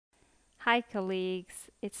Hi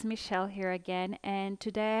colleagues, it's Michelle here again, and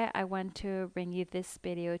today I want to bring you this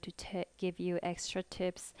video to give you extra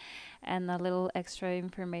tips and a little extra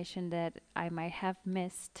information that I might have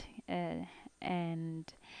missed,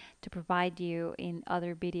 and to provide you in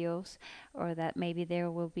other videos, or that maybe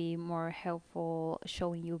there will be more helpful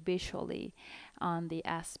showing you visually on the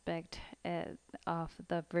aspect of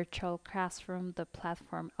the virtual classroom, the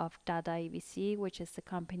platform of DaDaABC, which is the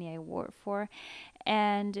company I work for,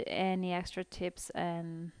 and any extra tips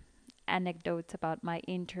and anecdotes about my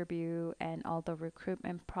interview and all the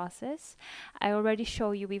recruitment process. I already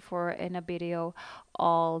showed you before in a video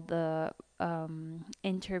all the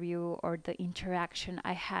interview or the interaction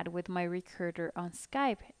I had with my recruiter on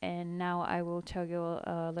Skype, and now I will tell you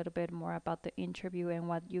a little bit more about the interview and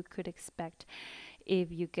what you could expect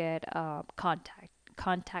if you get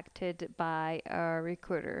contacted by a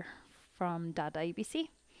recruiter from DaDaABC,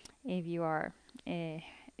 if you are uh,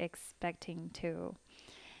 expecting to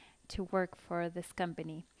work for this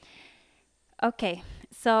company. Okay,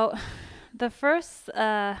 so the first,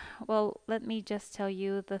 well, let me just tell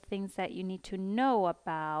you the things that you need to know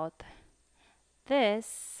about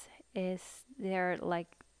this. Is there,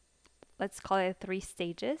 like, let's call it three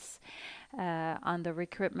stages on the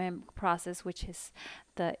recruitment process, which is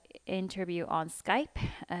the interview on Skype,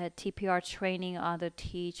 TPR training on the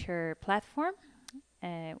teacher platform,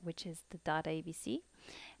 which is the DaDaABC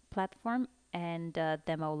platform, and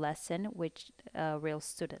demo lesson, which real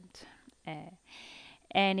student. Uh,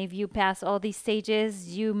 and if you pass all these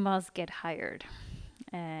stages, you must get hired.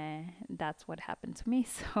 That's what happened to me.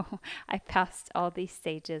 So I passed all these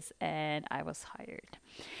stages and I was hired.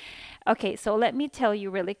 Okay, so let me tell you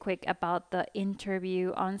really quick about the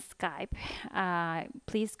interview on Skype.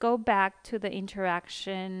 Please go back to the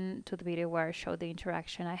interaction, to the video where I showed the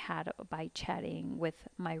interaction I had by chatting with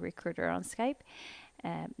my recruiter on Skype.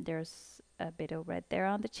 There's a video right there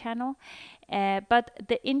on the channel. But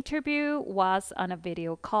the interview was on a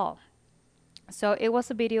video call. So it was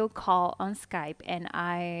a video call on Skype, and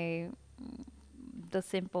the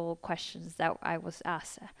simple questions that I was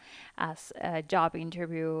asked as a job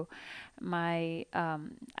interview, my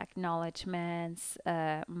acknowledgments,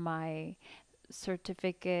 my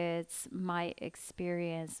certificates, my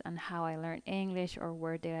experience on how I learned English or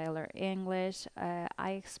where did I learn English.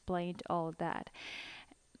 I explained all that.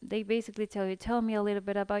 They basically tell me a little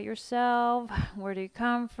bit about yourself, where do you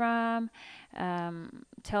come from,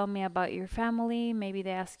 tell me about your family. Maybe they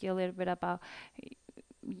ask you a little bit about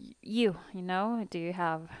do you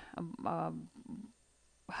have a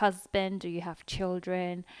husband, do you have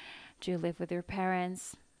children, do you live with your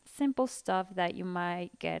parents? Simple stuff that you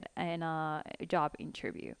might get in a job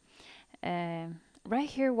interview. Right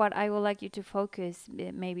here, what I would like you to focus,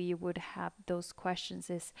 maybe you would have those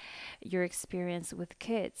questions, is your experience with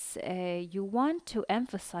kids. You want to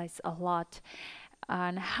emphasize a lot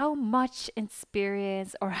on how much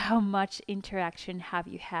experience or how much interaction have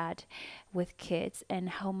you had with kids and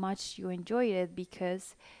how much you enjoyed it,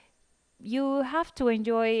 because you have to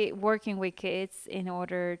enjoy working with kids in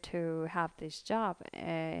order to have this job.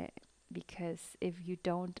 Because if you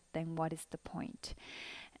don't, then what is the point?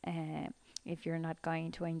 If you're not going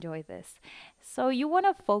to enjoy this. So you want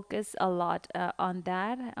to focus a lot on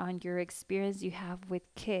that, on your experience you have with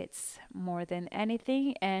kids more than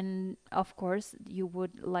anything. And of course, you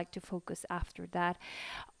would like to focus after that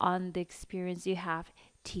on the experience you have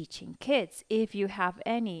teaching kids, if you have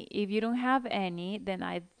any. If you don't have any, then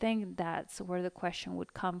I think that's where the question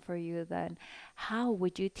would come for you then. How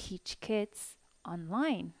would you teach kids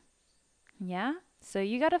online? Yeah. So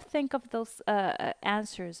you got to think of those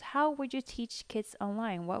answers. How would you teach kids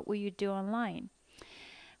online? What will you do online?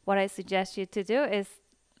 What I suggest you to do is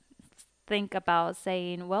think about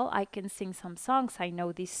saying, well, I can sing some songs. I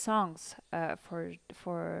know these songs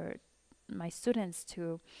for my students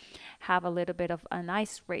to have a little bit of an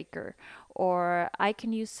icebreaker. Or I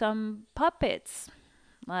can use some puppets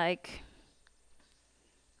like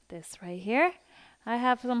this right here. I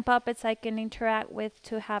have some puppets I can interact with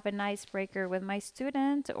to have an icebreaker with my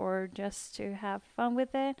student, or just to have fun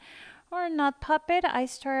with it. Or not puppet. I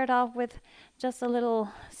started off with just a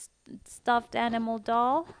little stuffed animal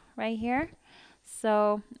doll right here.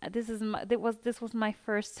 So this was my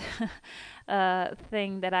first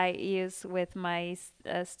thing that I use with my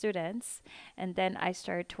students, and then I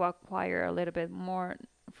started to acquire a little bit more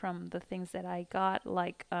from the things that I got,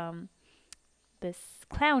 like this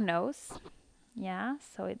clown nose. Yeah,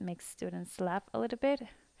 so it makes students laugh a little bit.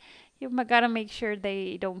 You gotta make sure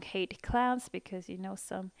they don't hate clowns, because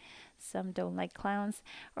some don't like clowns.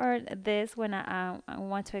 Or this, when I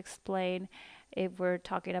want to explain if we're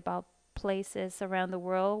talking about places around the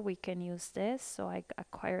world, we can use this. So I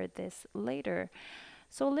acquired this later.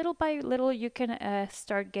 So little by little, you can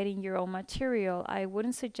start getting your own material. I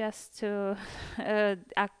wouldn't suggest to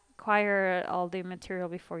acquire all the material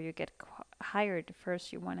before you get hired.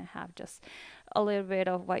 First, you want to have just a little bit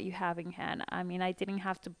of what you have in hand. I mean, I didn't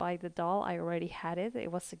have to buy the doll. I already had it.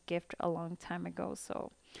 It was a gift a long time ago.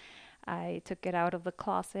 So I took it out of the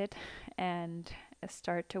closet and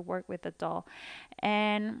start to work with the doll.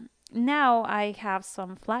 And now I have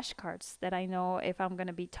some flashcards that I know if I'm going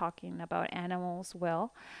to be talking about animals,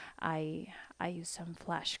 well, I use some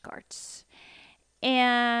flashcards.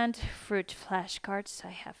 And fruit flashcards.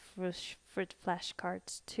 I have fruit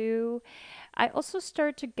flashcards too. I also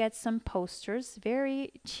start to get some posters,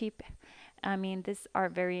 very cheap. I mean, these are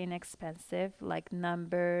very inexpensive, like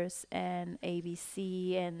numbers and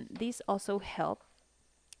ABC, and these also help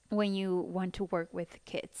when you want to work with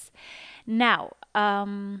kids. Now,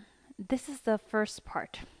 this is the first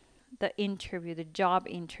part, the interview, the job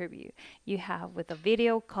interview you have with a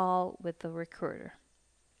video call with the recruiter.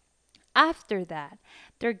 After that,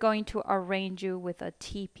 they're going to arrange you with a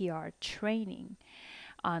TPR training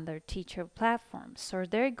on their teacher platform. So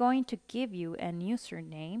they're going to give you a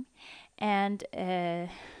username, and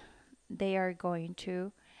they are going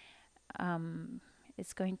to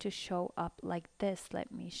it's going to show up like this.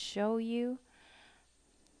 Let me show you.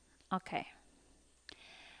 Okay.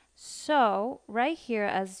 So right here,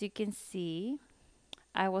 as you can see,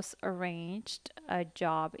 I was arranged a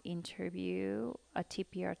job interview, a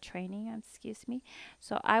TPR training, excuse me.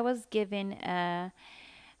 So I was given and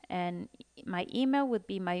my email would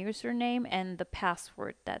be my username and the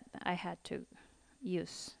password that I had to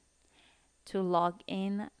use to log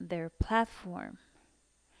in their platform.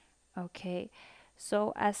 Okay,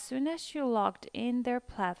 so as soon as you logged in their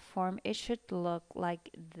platform, it should look like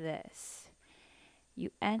this.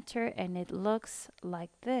 You enter and it looks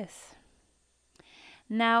like this.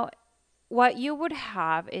 Now, what you would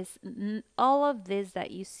have is all of this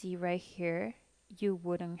that you see right here, you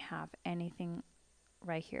wouldn't have anything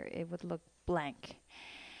right here. It would look blank.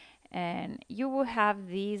 And you will have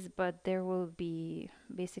these, but there will be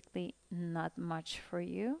basically not much for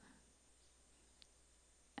you.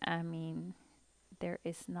 I mean, there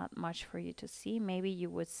is not much for you to see. Maybe you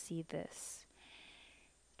would see this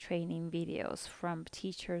training videos from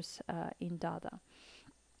teachers in Dada.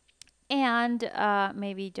 And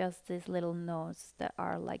maybe just these little notes that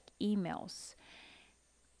are like emails.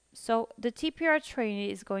 So the TPR training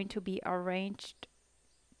is going to be arranged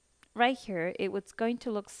right here. It was going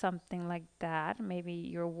to look something like that. Maybe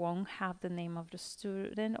you won't have the name of the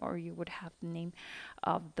student, or you would have the name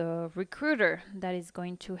of the recruiter that is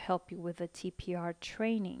going to help you with the TPR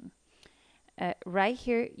training. Right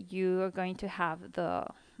here, you are going to have the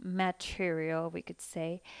material, we could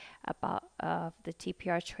say, about the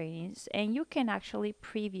TPR trainings, and you can actually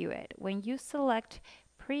preview it. When you select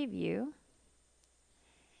preview,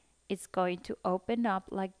 it's going to open up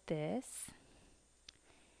like this.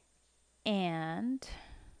 And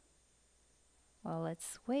well,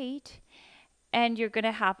 let's wait. And you're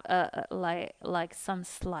gonna have like some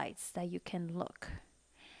slides that you can look.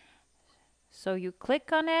 So you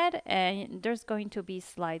click on it and there's going to be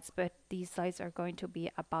slides, but these slides are going to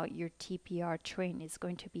be about your TPR training. It's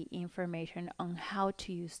going to be information on how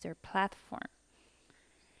to use their platform.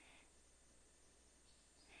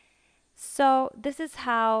 So this is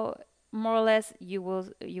how more or less you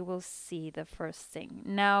will see the first thing.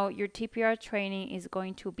 Now your TPR training is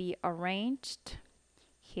going to be arranged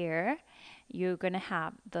here. You're going to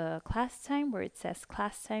have the class time where it says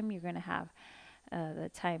class time. You're going to have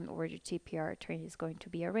the time where your TPR training is going to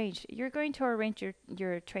be arranged. You're going to arrange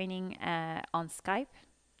your training on Skype.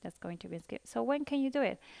 That's going to be Skype. So when can you do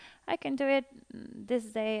it? I can do it this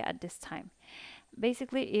day at this time.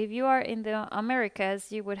 Basically, if you are in the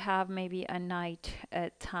Americas, you would have maybe a night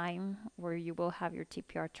time where you will have your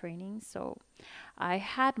TPR training. So I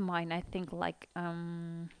had mine, I think like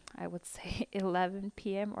I would say 11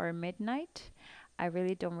 p.m. or midnight. I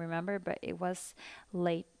really don't remember, but it was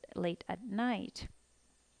late at night.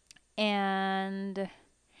 And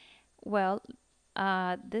well,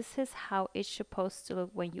 this is how it's supposed to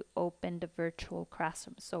look when you open the virtual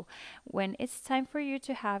classroom. So when it's time for you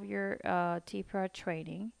to have your TPR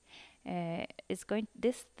training,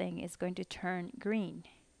 this thing is going to turn green.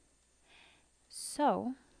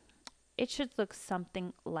 So it should look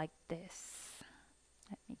something like this.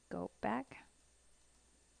 Let me go back.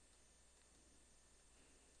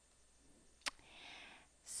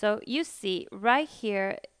 So you see right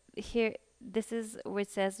here, this is where it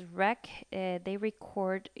says rec. They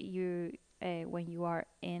record you when you are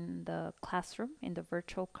in the classroom, in the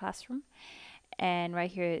virtual classroom. And right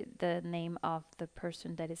here, the name of the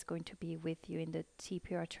person that is going to be with you in the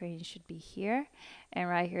TPR training should be here. And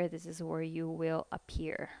right here, this is where you will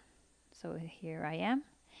appear. So here I am.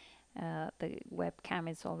 The webcam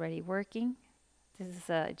is already working. This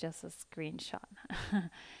is just a screenshot.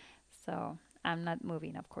 So I'm not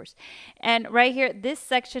moving, of course. And right here, this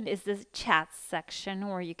section is the chat section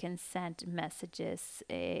where you can send messages.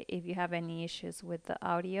 If you have any issues with the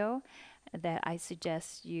audio, that I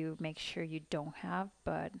suggest you make sure you don't have.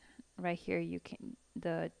 But right here,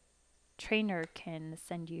 the trainer can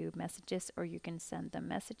send you messages, or you can send them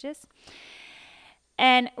messages.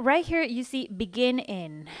 And right here you see begin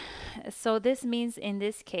in. So this means in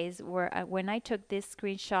this case where when I took this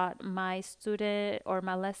screenshot, my student or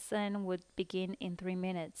my lesson would begin in 3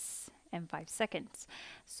 minutes and 5 seconds.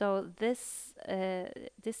 So this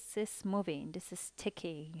is moving, this is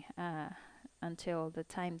ticking until the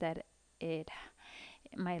time that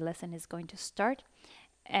my lesson is going to start.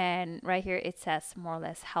 And right here it says more or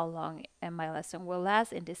less how long my lesson will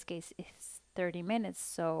last. In this case it's 30 minutes.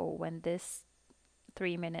 So when this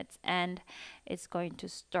 3 minutes and it's going to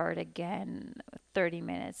start again 30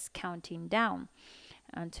 minutes counting down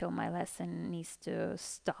until my lesson needs to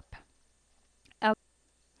stop.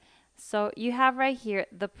 So you have right here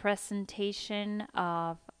the presentation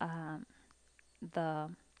of the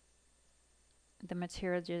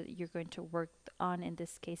material you're going to work on. In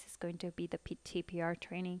this case is going to be the TPR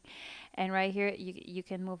training, and right here you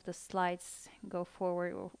can move the slides, go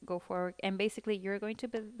forward or go forward, and basically you're going to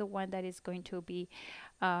be the one that is going to be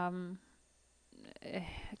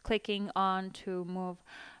clicking on to move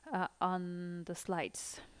on the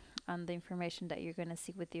slides, on the information that you're going to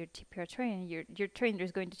see with your TPR training. Your trainer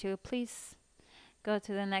is going to tell you, please go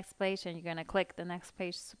to the next page, and you're going to click the next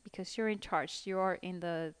page because you're in charge. You are in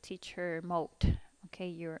the teacher mode. Okay,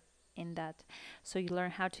 you're in that. So you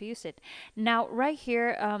learn how to use it. Now, right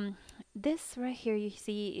here, this right here, you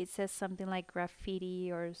see it says something like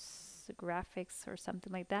graffiti or graphics or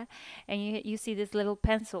something like that. And you see this little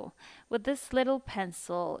pencil. With this little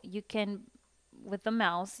pencil, you can, with the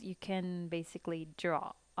mouse, you can basically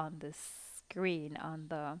draw on the screen, on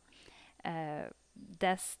the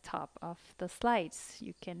desktop of the slides.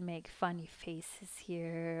 You can make funny faces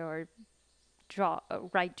here, or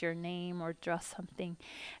write your name, or draw something,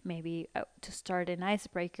 maybe to start an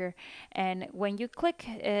icebreaker. And when you click,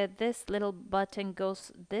 this little button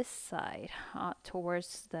goes this side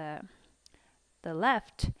towards the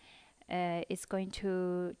left. It's going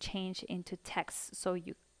to change into text. So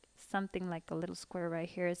something like a little square right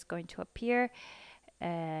here is going to appear.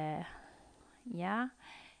 Yeah,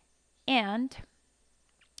 and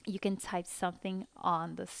you can type something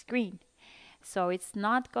on the screen. So it's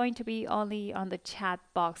not going to be only on the chat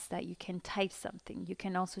box that you can type something. You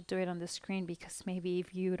can also do it on the screen, because maybe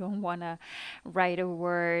if you don't want to write a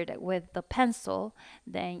word with the pencil,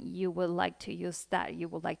 then you would like to use that. You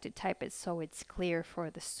would like to type it so it's clear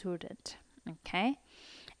for the student. Okay.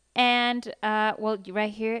 And well,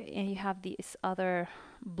 right here you have this other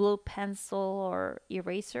blue pencil or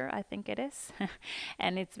eraser, I think it is.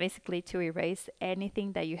 And it's basically to erase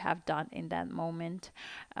anything that you have done in that moment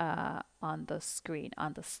on the screen,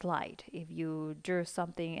 on the slide. If you drew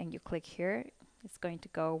something and you click here, it's going to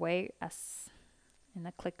go away as in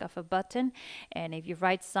a click of a button. And if you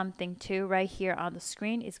write something too right here on the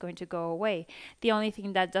screen, it's going to go away. The only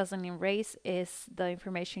thing that doesn't erase is the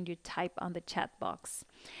information you type on the chat box.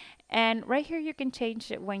 And right here you can change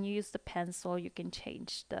it. When you use the pencil, you can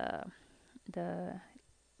change the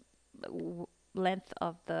length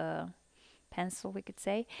of the pencil, we could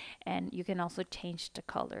say, and you can also change the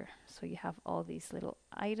color. So you have all these little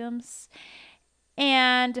items.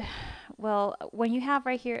 And well, when you have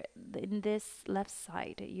right here in this left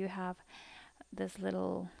side, you have this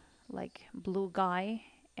little like blue guy,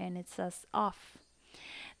 and it says off.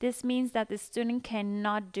 This means that the student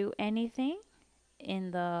cannot do anything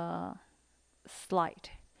in the slide.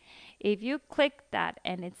 If you click that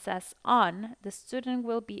and it says on, the student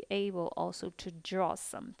will be able also to draw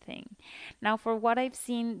something. Now, for what I've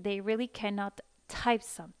seen, they really cannot type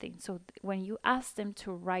something. So when you ask them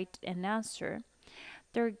to write an answer,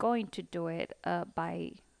 they're going to do it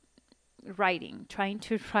by writing, trying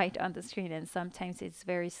to write on the screen, and sometimes it's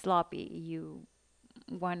very sloppy. You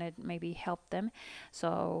want to maybe help them.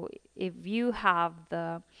 So if you have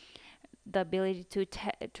the ability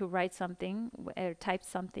to write something or type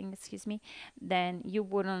something, excuse me, then you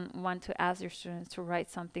wouldn't want to ask your students to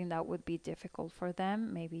write something that would be difficult for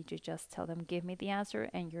them. Maybe you just tell them, give me the answer,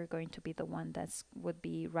 and you're going to be the one that would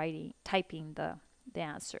be typing the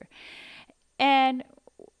answer. And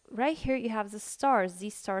right here you have the stars.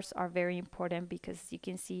 These stars are very important because you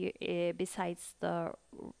can see besides the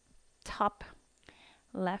top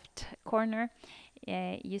left corner,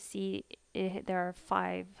 you see there are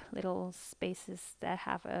 5 little spaces that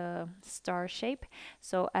have a star shape.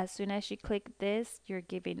 So as soon as you click this, you're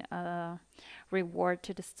giving a reward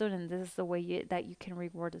to the student. This is the way that you can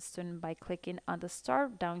reward the student, by clicking on the star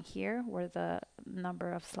down here where the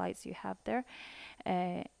number of slides you have there.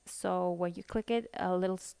 So when you click it, a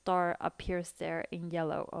little star appears there in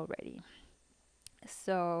yellow already.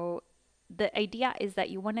 So the idea is that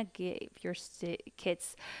you want to give your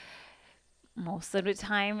kids most of the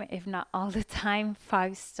time, if not all the time,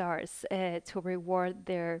 5 stars to reward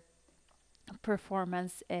their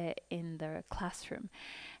performance in the classroom.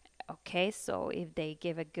 Okay, so if they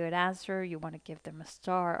give a good answer, you want to give them a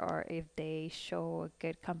star, or if they show a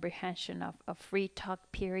good comprehension of a free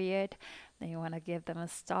talk period, then you want to give them a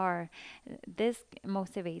star. This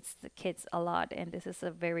motivates the kids a lot, and this is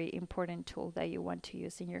a very important tool that you want to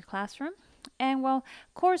use in your classroom. And well,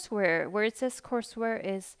 courseware, where it says courseware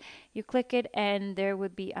is you click it and there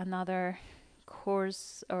would be another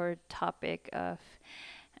course or topic of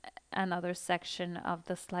another section of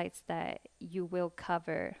the slides that you will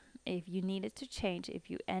cover. If you needed to change, if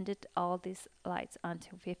you ended all these slides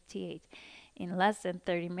until 58 in less than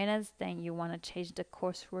 30 minutes, then you want to change the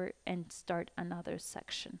courseware and start another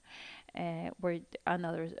section where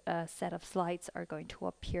another set of slides are going to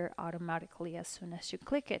appear automatically as soon as you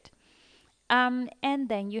click it. And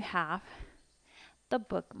then you have the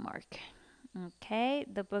bookmark. Okay,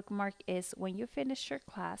 the bookmark is when you finish your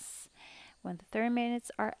class, when the 30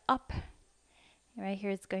 minutes are up. Right here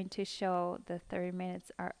it's going to show the 30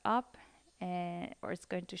 minutes are up, or it's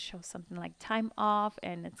going to show something like time off,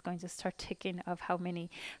 and it's going to start ticking of how many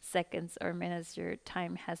seconds or minutes your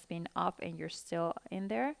time has been up and you're still in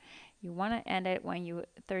there. You want to end it when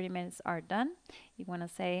 30 minutes are done. You want to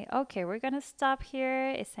say, okay, we're going to stop here.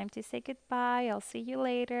 It's time to say goodbye. I'll see you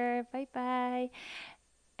later. Bye-bye.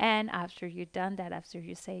 And after you've done that, after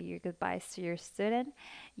you say your goodbyes to your student,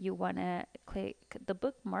 you want to click the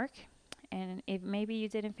bookmark. And if maybe you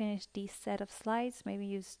didn't finish these set of slides, maybe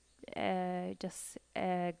you just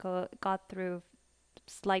got through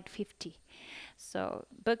slide 50. So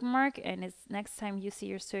bookmark, and it's next time you see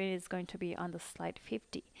your student is going to be on the slide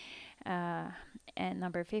 50 and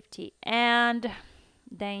number 50. And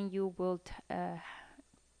then you will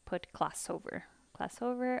put class over. Class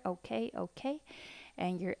over, okay, okay.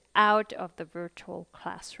 And you're out of the virtual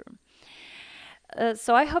classroom.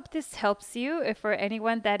 So I hope this helps you. For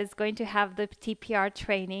anyone that is going to have the TPR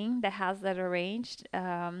training that has that arranged,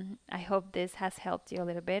 I hope this has helped you a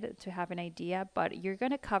little bit to have an idea, but you're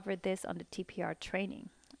going to cover this on the TPR training.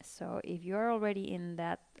 So if you're already in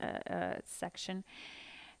that section,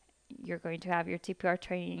 you're going to have your TPR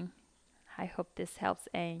training. I hope this helps,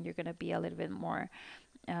 and you're going to be a little bit more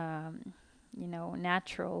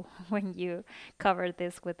natural when you cover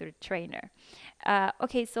this with your trainer.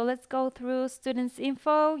 Okay, so let's go through students'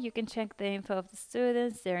 info. You can check the info of the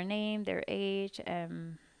students, their name, their age,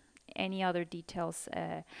 any other details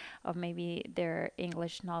of maybe their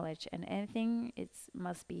English knowledge, and anything, it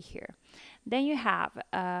must be here. Then you have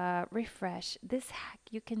refresh. This hack,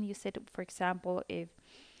 you can use it, for example, if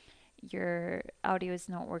your audio is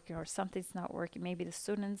not working or something's not working, maybe the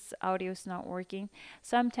student's audio is not working.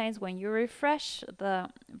 Sometimes when you refresh the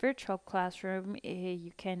virtual classroom,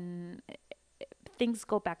 things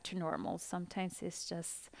go back to normal. Sometimes it's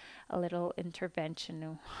just a little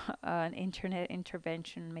intervention, an internet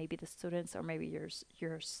intervention, maybe the students or maybe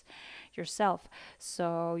yourself.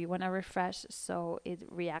 So you want to refresh so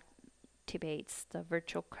it reactivates the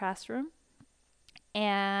virtual classroom.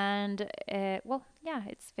 And well, yeah,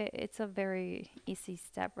 it's a very easy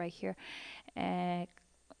step right here.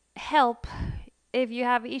 Help, if you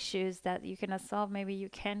have issues that you cannot solve, maybe you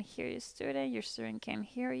can't hear your student can't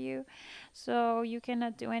hear you, so you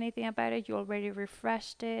cannot do anything about it. You already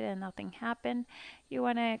refreshed it and nothing happened. You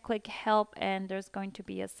want to click help, and there's going to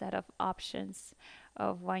be a set of options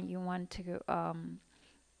of what you want to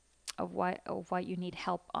of what you need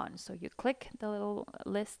help on. So you click the little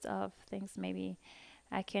list of things. Maybe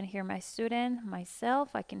I can hear my student,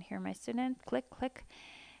 myself, I can hear my student, click,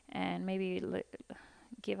 and maybe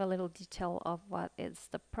give a little detail of what is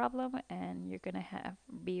the problem, and you're gonna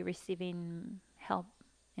be receiving help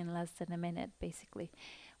in less than a minute, basically,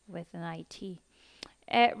 with an IT.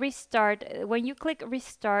 Restart, when you click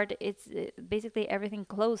restart, it's basically everything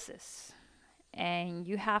closes and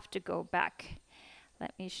you have to go back.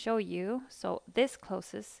 Let me show you. So this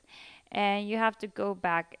closes, and you have to go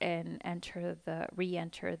back and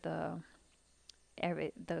re-enter the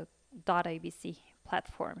DaDaABC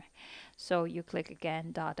platform. So you click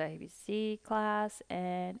again DaDaABC class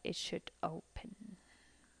and it should open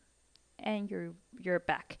and you're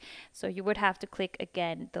back. So you would have to click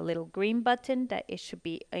again the little green button that it should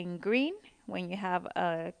be in green when you have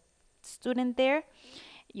a student there.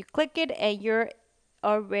 You click it and you're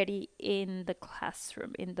already in the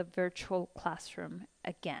classroom, in the virtual classroom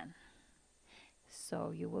again.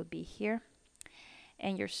 So you will be here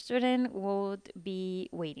and your student would be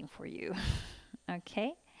waiting for you.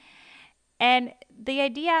 Okay. And the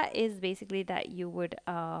idea is basically that you would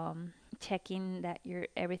check in that your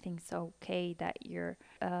everything's okay, that your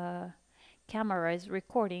camera is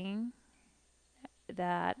recording,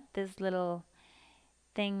 that this little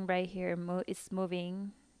thing right here is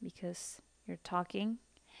moving because you're talking.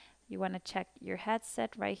 You want to check your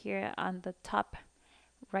headset right here on the top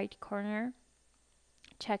right corner.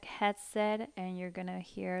 Check headset and you're gonna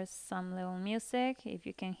hear some little music. If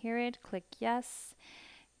you can hear it, click yes.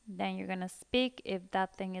 Then you're gonna speak. If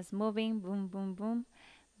that thing is moving, boom, boom, boom,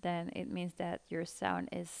 then it means that your sound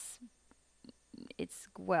is it's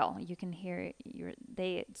well. You can hear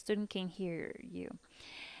the student can hear you.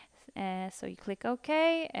 So you click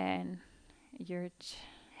OK, and your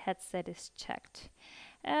headset is checked.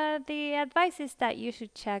 The advice is that you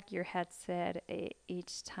should check your headset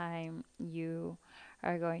each time you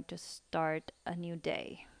are going to start a new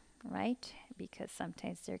day, right? Because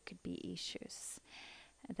sometimes there could be issues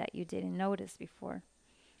that you didn't notice before.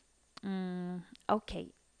 Okay,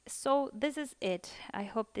 so this is it. I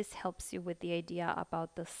hope this helps you with the idea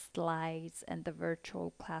about the slides and the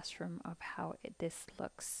virtual classroom of how this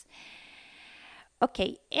looks.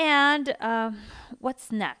 Okay, and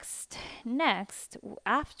what's next? Next,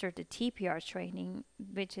 after the TPR training,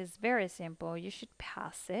 which is very simple, you should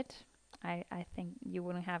pass it. I think you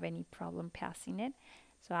wouldn't have any problem passing it.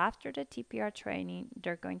 So after the TPR training,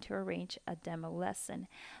 they're going to arrange a demo lesson.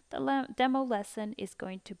 The demo lesson is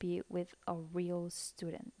going to be with a real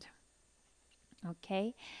student.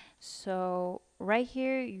 Okay, so right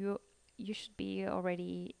here you should be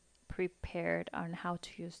already prepared on how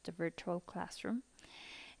to use the virtual classroom.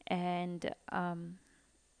 And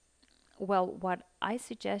well, what I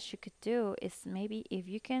suggest you could do is maybe if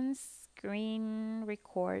you can screen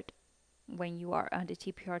record when you are on the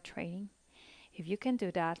TPR training, if you can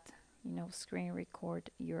do that, screen record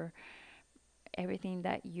your everything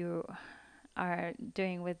that you are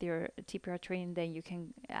doing with your TPR training, then you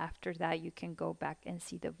can, after that, you can go back and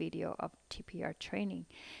see the video of TPR training.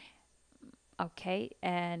 Okay,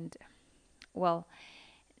 and well,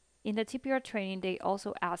 in the TPR training, they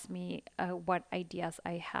also asked me what ideas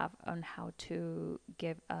I have on how to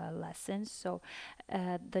give a lesson. So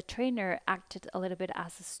the trainer acted a little bit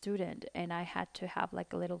as a student, and I had to have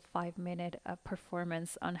like a little 5-minute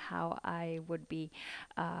performance on how I would be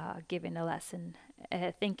giving a lesson,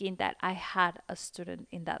 thinking that I had a student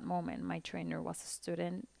in that moment. My trainer was a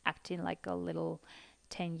student acting like a little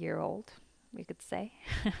 10-year-old, we could say.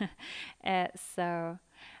 So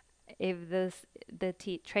if the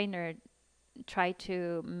trainer tried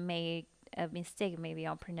to make a mistake maybe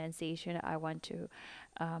on pronunciation, I want to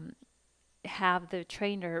have the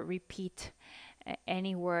trainer repeat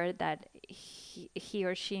any word that he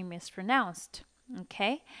or she mispronounced.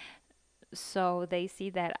 Okay, so they see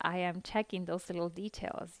that I am checking those little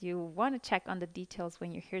details. You want to check on the details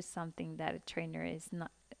when you hear something that a trainer is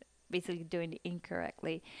not basically doing it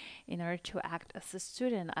incorrectly, in order to act as a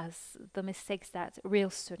student, as the mistakes that real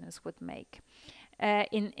students would make.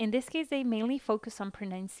 In this case, they mainly focus on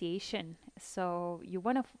pronunciation. So you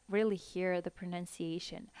want to really hear the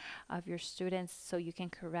pronunciation of your students so you can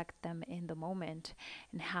correct them in the moment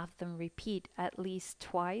and have them repeat at least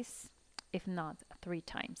twice, if not 3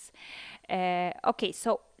 times. Okay,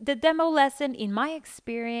 so the demo lesson, in my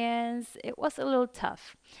experience, it was a little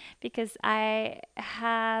tough because I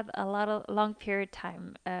had a long period of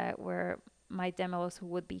time where my demos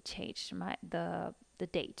would be changed, the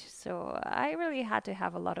date. So I really had to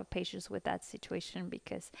have a lot of patience with that situation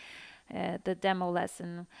because the demo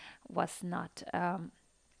lesson was not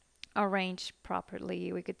arranged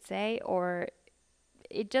properly, we could say, or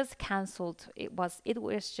it just canceled. It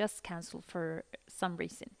was just canceled for some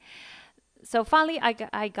reason. So finally,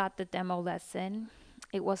 I got the demo lesson.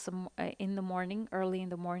 It was in the morning, early in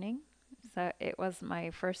the morning. So it was my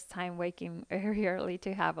first time waking very early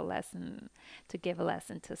to have a lesson, to give a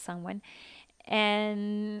lesson to someone.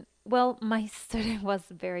 And well, my student was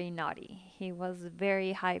very naughty. He was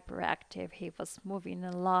very hyperactive. He was moving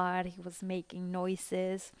a lot. He was making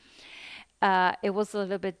noises. it was a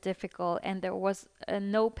little bit difficult, and there was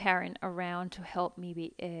no parent around to help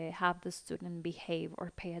me have the student behave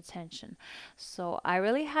or pay attention. So I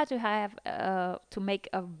really had to have to make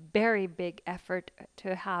a very big effort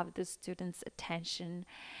to have the student's attention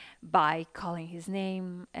by calling his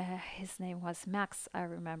name. His name was Max, I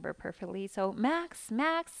remember perfectly. So Max,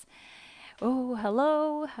 Max, oh,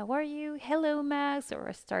 hello, how are you? Hello, Max. Or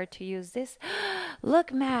I start to use this.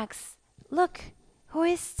 Look, Max, look, who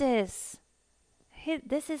is this?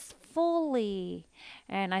 This is Foley.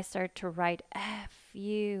 And I start to write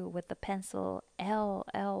F-U with the pencil,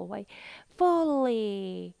 L-L-Y.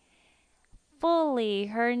 Foley. Foley.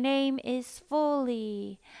 Her name is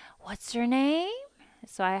Foley. What's your name?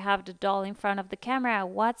 So I have the doll in front of the camera.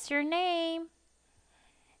 What's your name?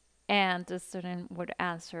 And the student would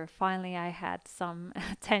answer. Finally, I had some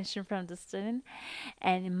attention from the student.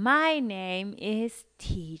 And my name is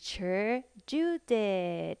Teacher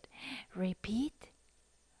Judith. Repeat.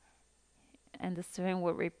 And the student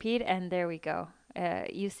would repeat, and there we go.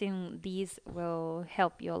 Using these will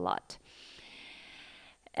help you a lot.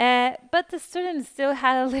 But the student still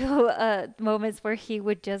had a little moments where he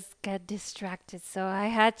would just get distracted. So I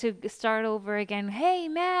had to start over again. Hey,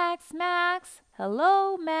 Max, Max.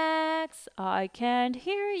 Hello, Max. I can't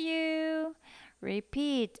hear you.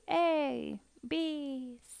 Repeat. A,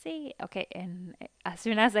 B, C. Okay, and as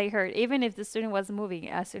soon as I heard, even if the student was moving,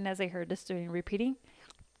 as soon as I heard the student repeating,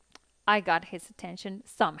 I got his attention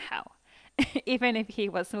somehow. Even if he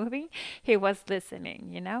was moving, he was listening,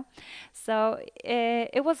 you know? So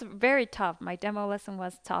it was very tough. My demo lesson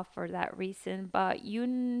was tough for that reason, but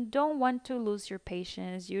don't want to lose your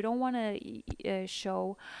patience. You don't want to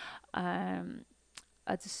show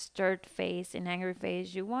a disturbed face, an angry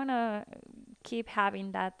face. You want to keep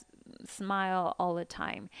having that smile all the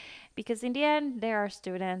time, because in the end they are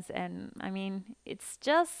students, and I mean, it's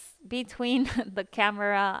just between the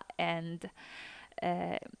camera and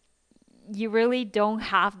you really don't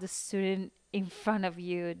have the student in front of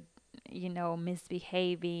you, you know,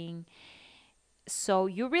 misbehaving. So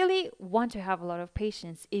you really want to have a lot of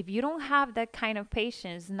patience. If you don't have that kind of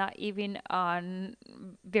patience, not even on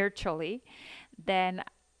virtually, then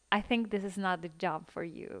I think this is not the job for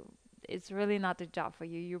you. It's really not the job for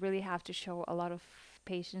you. You really have to show a lot of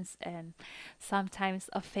patience and sometimes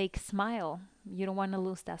a fake smile. You don't want to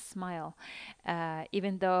lose that smile,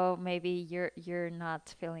 even though maybe you're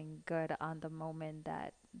not feeling good on the moment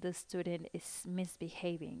that the student is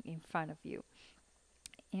misbehaving in front of you,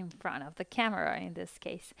 in front of the camera in this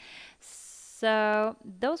case. So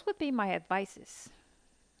those would be my advices.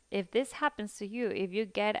 If this happens to you, if you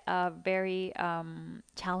get a very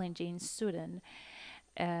challenging student,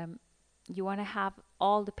 you want to have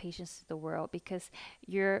all the patience in the world, because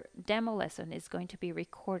your demo lesson is going to be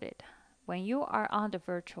recorded. When you are on the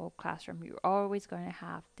virtual classroom, you're always going to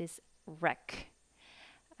have this rec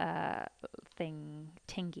thing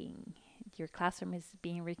tinging. Your classroom is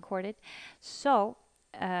being recorded, so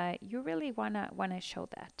you really wanna show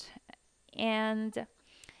that, and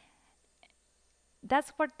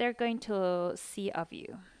that's what they're going to see of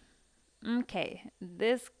you. Okay,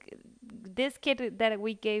 this kid that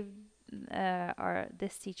we gave or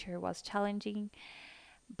this teacher was challenging,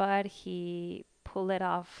 but he pulled it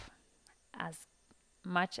off as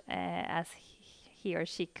much as he or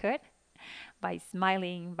she could, by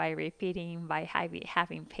smiling, by repeating, by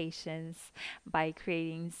having patience, by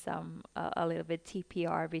creating some a little bit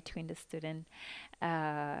TPR between the student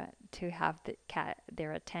to have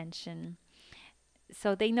their attention.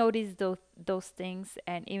 So they noticed those things,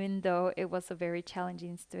 and even though it was a very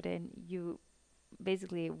challenging student, you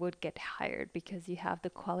basically would get hired because you have the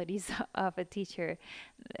qualities of a teacher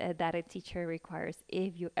that a teacher requires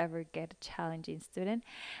if you ever get a challenging student,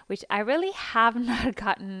 which I really have not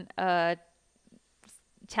gotten a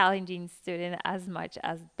challenging student as much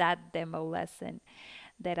as that demo lesson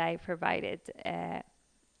that I provided.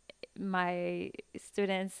 My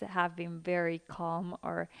students have been very calm,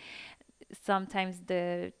 or sometimes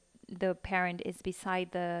the parent is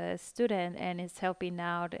beside the student and is helping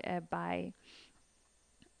out by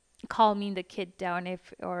calming the kid down,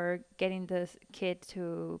 if or getting the kid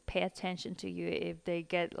to pay attention to you if they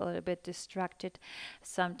get a little bit distracted.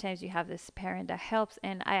 Sometimes you have this parent that helps,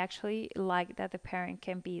 and I actually like that the parent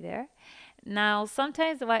can be there. Now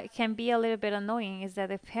sometimes what can be a little bit annoying is that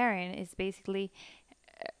the parent is basically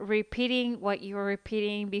repeating what you're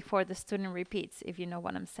repeating before the student repeats, if you know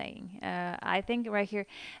what I'm saying. I think right here,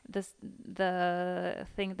 the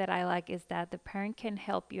thing that I like is that the parent can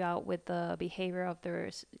help you out with the behavior of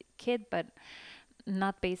their kid, but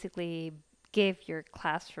not basically give your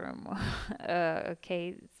classroom.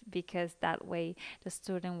 Okay, because that way the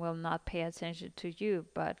student will not pay attention to you,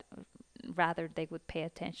 but rather they would pay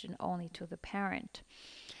attention only to the parent.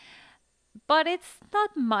 But it's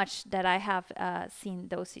not much that I have seen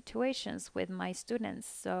those situations with my students,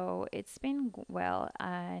 so it's been well.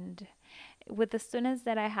 And with the students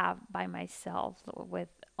that I have by myself, with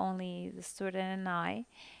only the student and I,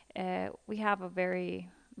 we have a very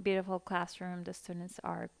beautiful classroom. The students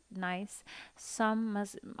are nice.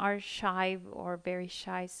 Are shy or very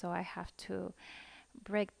shy, so I have to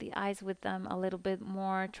break the ice with them a little bit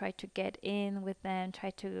more, try to get in with them,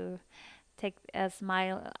 try to take a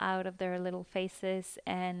smile out of their little faces,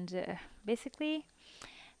 and basically,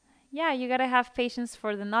 yeah, you gotta have patience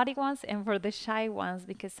for the naughty ones and for the shy ones,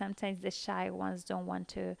 because sometimes the shy ones don't want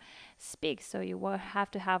to speak. So you will have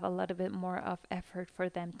to have a little bit more of effort for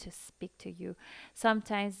them to speak to you.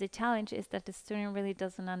 Sometimes the challenge is that the student really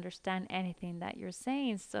doesn't understand anything that you're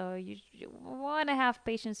saying. So you want to have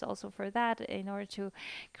patience also for that in order to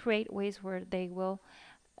create ways where they will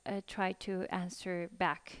try to answer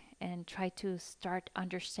back and try to start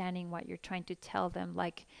understanding what you're trying to tell them,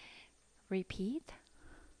 like repeat.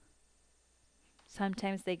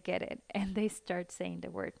 Sometimes they get it and they start saying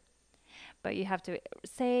the word. But you have to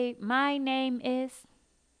say, my name is,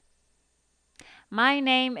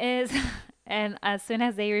 and as soon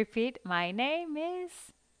as they repeat, my name is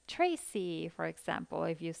Tracy, for example,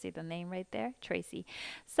 if you see the name right there, Tracy.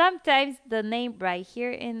 Sometimes the name right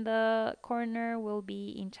here in the corner will be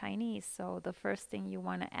in Chinese. So the first thing you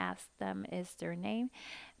want to ask them is their name,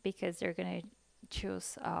 because they're going to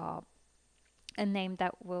choose a name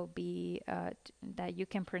that will be that you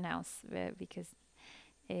can pronounce, because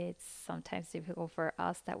it's sometimes difficult for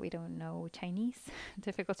us that we don't know Chinese,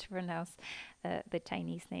 difficult to pronounce the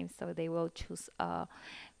Chinese names. So they will choose a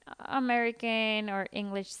American or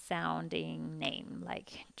English sounding name,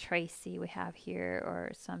 like Tracy we have here,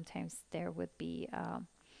 or sometimes there would be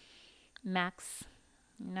Max,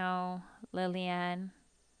 Lillian,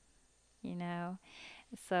 you know.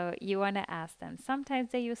 So you want to ask them. Sometimes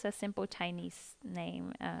they use a simple Chinese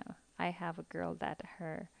name. I have a girl that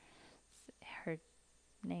her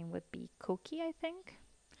name would be Cookie, I think.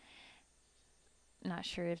 Not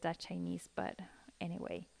sure if that's Chinese, but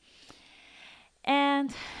anyway.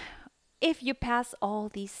 And if you pass all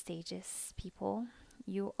these stages, people,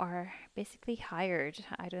 you are basically hired.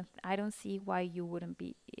 I don't see why you wouldn't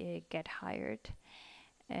be get hired.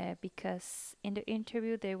 Because in the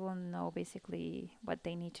interview they will know basically what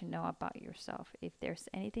they need to know about yourself. If there's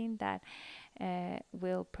anything that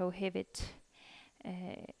will prohibit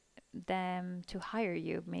them to hire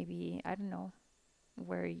you, maybe I don't know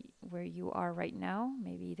where you are right now.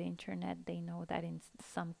 Maybe the internet, they know that in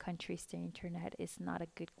some countries the internet is not a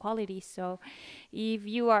good quality. So if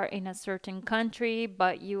you are in a certain country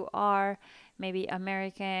but you are maybe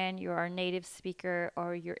American, you are a native speaker,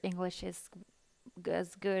 or your English is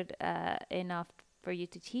as good enough for you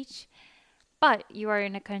to teach, but you are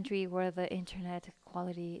in a country where the internet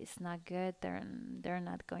quality is not good, they're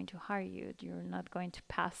not going to hire you. You're not going to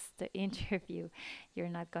pass the interview. You're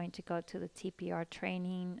not going to go to the TPR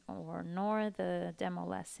training or nor the demo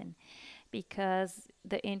lesson, because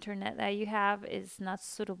the internet that you have is not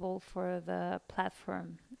suitable for the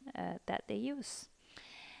platform that they use.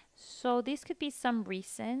 So these could be some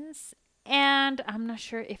reasons, and I'm not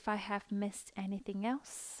sure if I have missed anything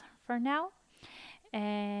else for now.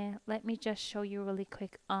 And let me just show you really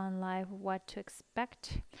quick on live what to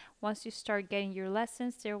expect. Once you start getting your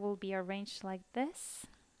lessons, there will be arranged like this.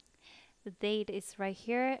 The date is right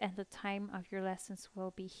here and the time of your lessons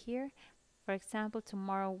will be here. For example,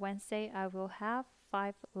 tomorrow, Wednesday, I will have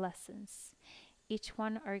 5 lessons. Each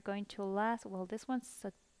one are going to last, well, this one is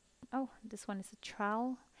a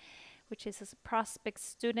trial, which is a prospect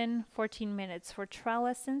student, 14 minutes for trial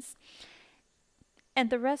lessons. And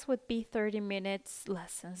the rest would be 30 minutes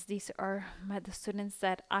lessons. These are the students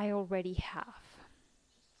that I already have.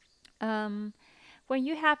 When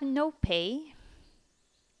you have no pay,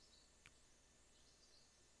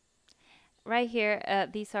 right here,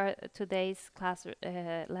 these are today's class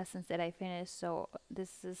lessons that I finished. So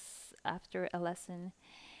this is after a lesson.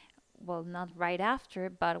 Well, not right after,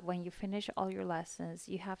 but when you finish all your lessons,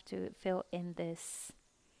 you have to fill in this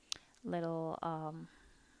little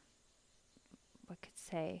what could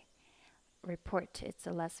say report. It's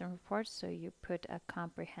a lesson report, so you put a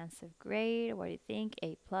comprehensive grade. What do you think?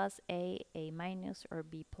 A plus, A minus, or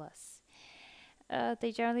B plus?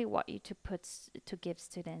 They generally want you to give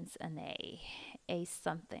students an A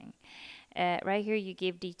something. Right here you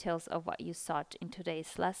give details of what you sought in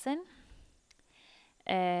today's lesson.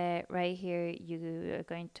 Right here you are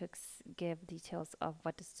going to give details of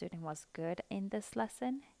what the student was good in this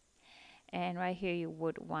lesson. And right here, you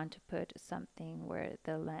would want to put something where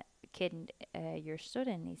the kid, your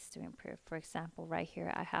student needs to improve. For example, right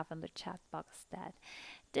here, I have in the chat box that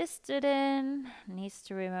this student needs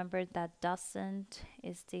to remember that doesn't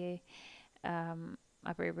is the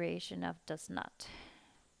abbreviation of does not.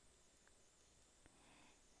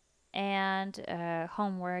 And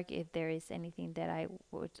homework, if there is anything that I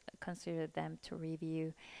would consider them to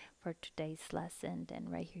review for today's lesson, then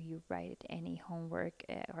right here you write any homework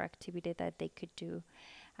or activity that they could do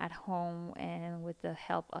at home and with the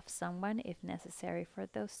help of someone if necessary for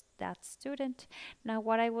that student. Now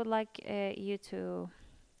what I would like you to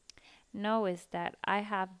know is that I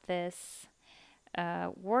have this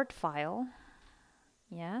Word file.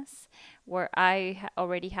 Yes, where I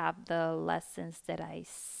already have the lessons that I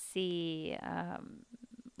see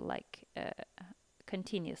like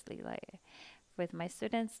continuously, like with my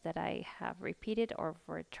students that I have repeated or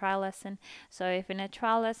for a trial lesson. So if in a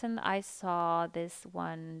trial lesson I saw this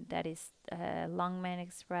one that is Longman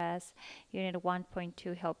Express Unit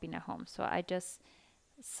 1.2 helping at home. So I just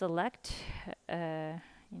select,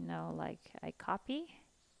 like I copy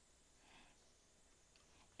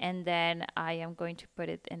and then I am going to put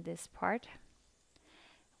it in this part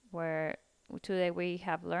where today we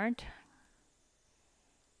have learned,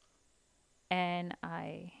 and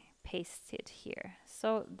I paste it here.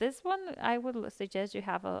 So this one I would suggest you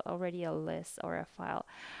have already a list or a file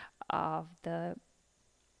of the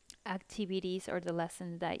activities or the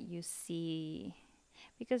lesson that you see,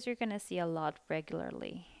 because you're going to see a lot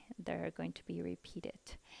regularly. They're going to be repeated.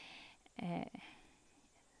 Uh,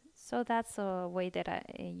 so that's a way that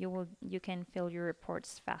you can fill your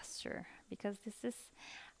reports faster, because this is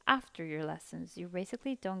after your lessons. You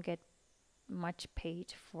basically don't get much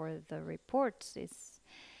paid for the reports. It's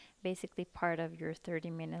basically part of your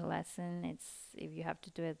 30-minute lesson. It's if you have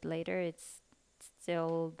to do it later, it's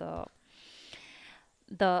still the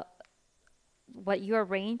what you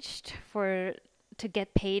arranged for to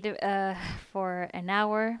get paid for an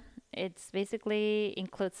hour. It's basically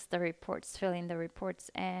includes the reports, filling the reports,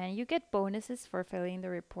 and you get bonuses for filling the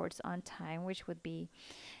reports on time, which would be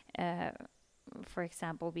for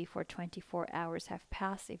example, before 24 hours have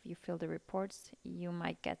passed. If you fill the reports, you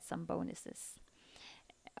might get some bonuses.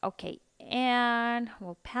 Okay, and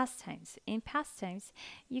well, pastimes. In pastimes,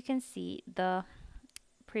 you can see the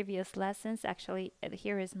previous lessons. Actually,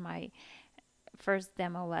 here is my first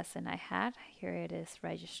demo lesson I had. Here it is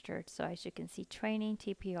registered. So as you can see, training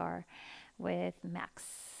TPR with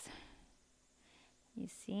Max. You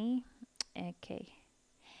see? Okay.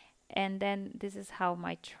 And then this is how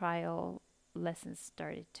my trial lessons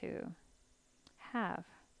started to have.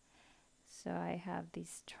 So I have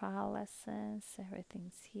these trial lessons,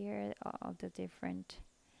 everything's here, all the different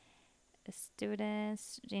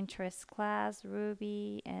students, interest class,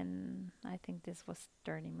 Ruby, and I think this was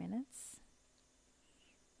 30 minutes.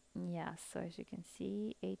 Yeah, so as you can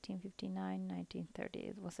see, 1859, 1930,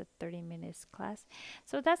 it was a 30 minutes class.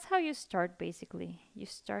 So that's how you start basically. You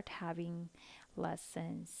start having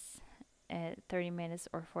lessons, 30 minutes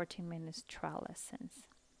or 14 minutes trial lessons.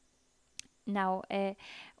 Now,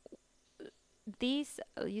 these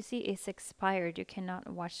you see it's expired, you cannot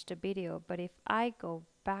watch the video, but if I go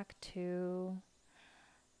back to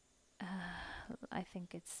I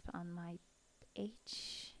think it's on my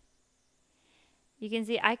page, you can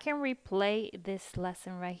see I can replay this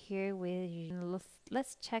lesson right here with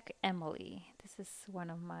let's check Emily. This is one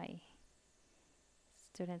of my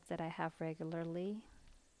students that I have regularly.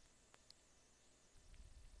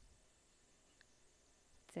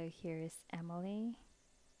 So here is Emily.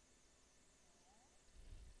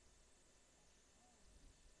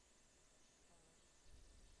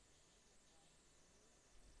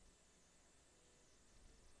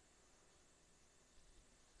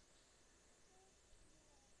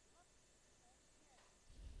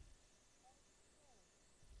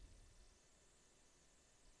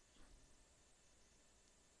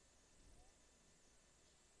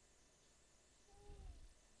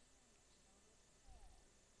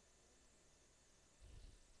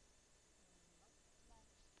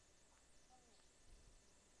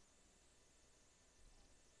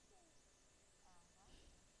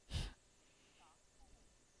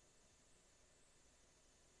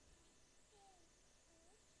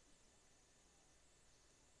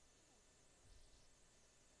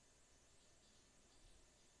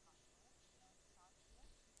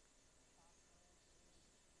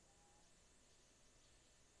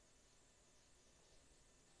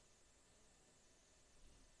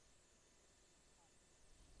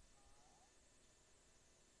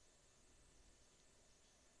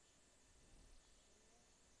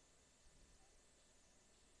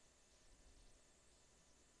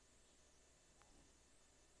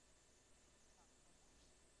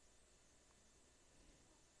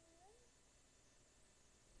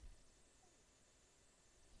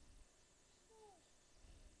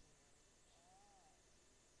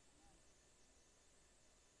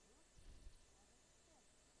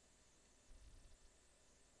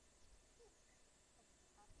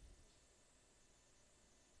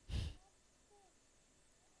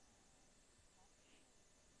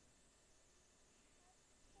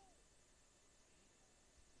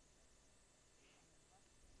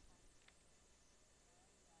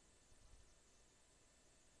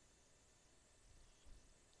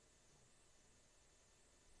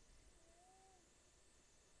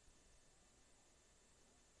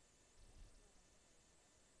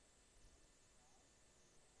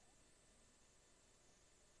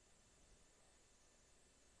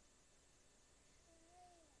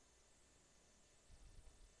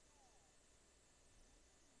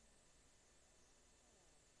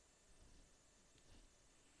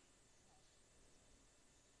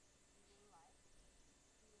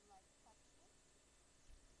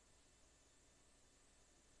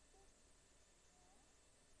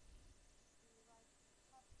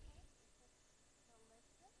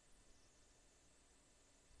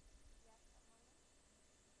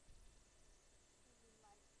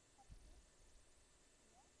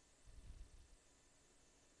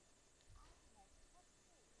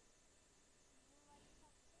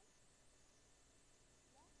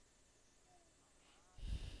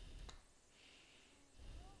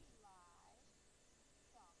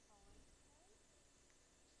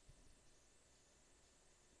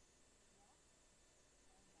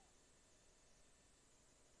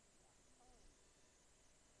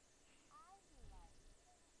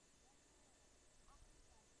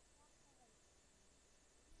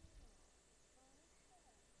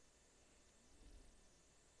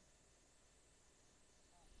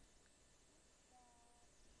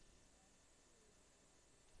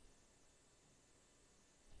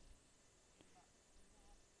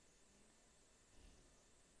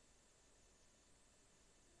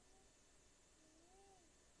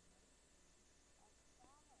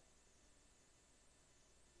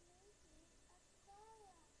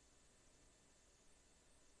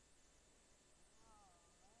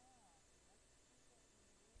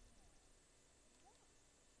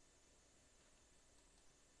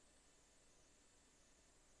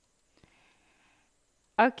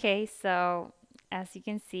 Okay, so as you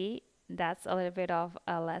can see, that's a little bit of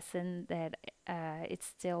a lesson that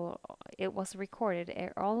it was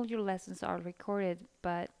recorded. All your lessons are recorded,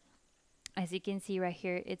 but as you can see right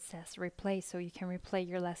here, it says replay, so you can replay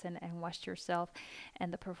your lesson and watch yourself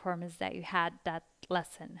and the performance that you had that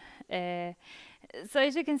lesson. Uh, so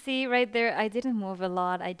as you can see right there, I didn't move a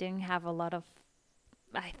lot. I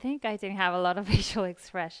think I didn't have a lot of facial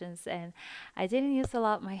expressions, and I didn't use a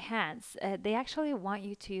lot my hands. They actually want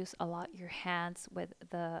you to use a lot your hands with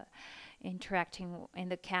the interacting in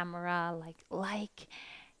the camera, like,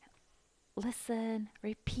 listen,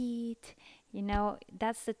 repeat.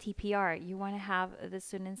 That's the TPR. You want to have the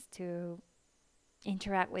students to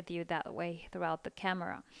interact with you that way throughout the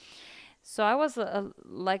camera. So I was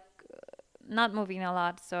like not moving a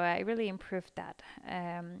lot, so I really improved that.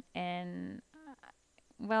 And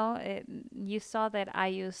well, you saw that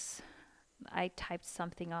I typed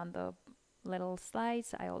something on the little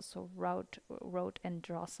slides. I also wrote and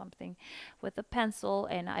draw something with a pencil,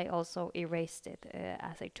 and I also erased it.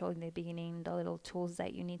 As I told in the beginning, the little tools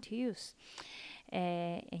that you need to use.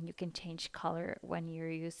 And you can change color when you're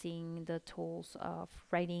using the tools of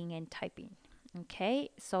writing and typing. Okay,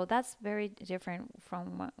 so that's very different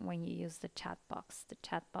from when you use the chat box. The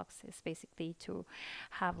chat box is basically to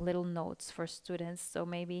have little notes for students. So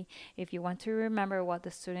maybe if you want to remember what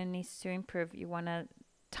the student needs to improve, you want to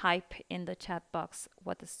type in the chat box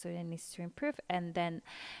what the student needs to improve, and then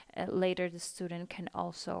later the student can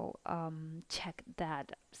also check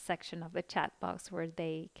that section of the chat box where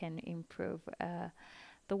they can improve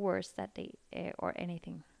the words that they or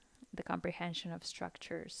anything, the comprehension of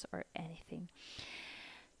structures or anything.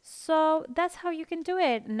 So that's how you can do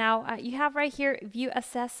it. Now you have right here view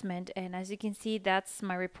assessment, and as you can see, that's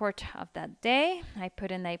my report of that day. I put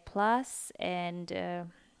in a plus, and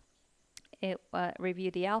it review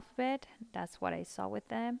the alphabet. That's what I saw with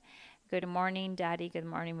them. Good morning, daddy. Good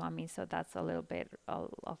morning, mommy. So that's a little bit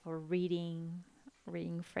of a reading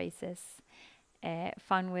phrases.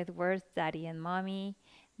 Fun with words, daddy and mommy.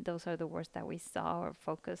 Those are the words that we saw or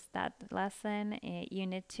focused that lesson.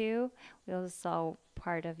 Unit 2, we also saw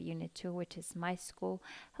part of Unit 2, which is my school.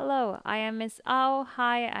 Hello, I am Miss Au.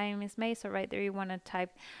 Hi, I am Miss May. So right there you want to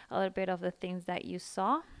type a little bit of the things that you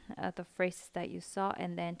saw, the phrases that you saw.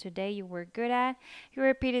 And then today you were good at. You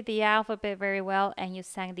repeated the alphabet very well, and you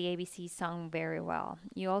sang the ABC song very well.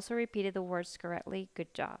 You also repeated the words correctly.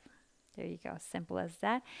 Good job. There you go. Simple as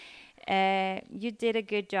that. You did a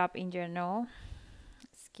good job in general.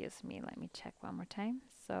 Excuse me, let me check one more time.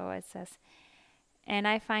 So it says, and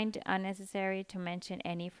I find unnecessary to mention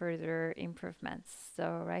any further improvements.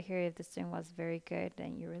 So right here, if the student was very good,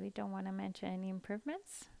 then you really don't want to mention any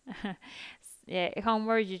improvements. Yeah,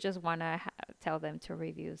 homework, you just want to tell them to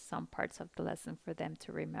review some parts of the lesson for them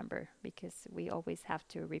to remember, because we always have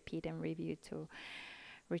to repeat and review to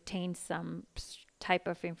retain some type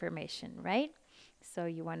of information, right? So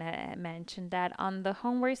you want to mention that on the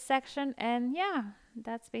homework section. And yeah,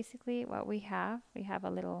 that's basically what we have. We have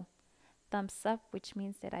a little thumbs up, which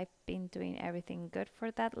means that I've been doing everything good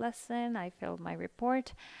for that lesson. I filled my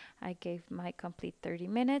report. I gave my complete 30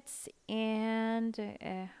 minutes. And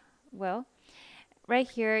well, right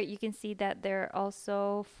here you can see that there are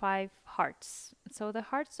also 5 hearts. So the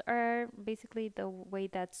hearts are basically the way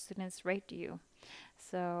that students rate you.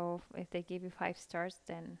 So if they give you 5 stars,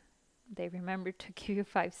 then they remember to give you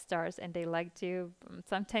 5 stars and they liked you.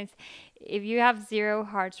 Sometimes if you have 0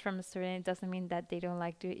 hearts from a student, it doesn't mean that they don't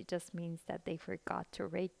like you. It just means that they forgot to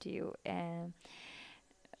rate you. And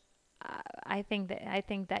I think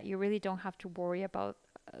that you really don't have to worry about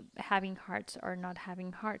having hearts or not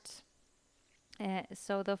having hearts.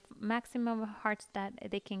 So the maximum hearts that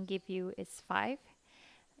they can give you is 5.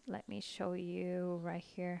 Let me show you right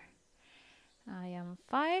here. I am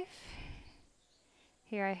 5.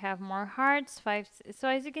 Here I have more hearts, 5. So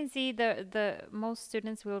as you can see, the most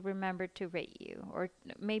students will remember to rate you. Or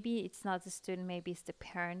maybe it's not the student, maybe it's the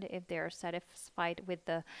parent, if they are satisfied with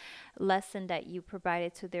the lesson that you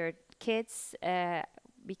provided to their kids,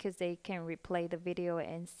 because they can replay the video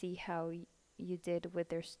and see how you did with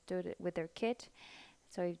their kid.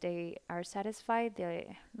 So if they are satisfied,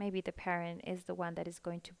 maybe the parent is the one that is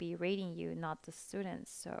going to be rating you, not the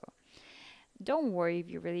students. So don't worry if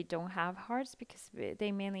you really don't have hearts, because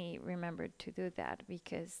they mainly remember to do that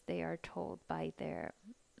because they are told by the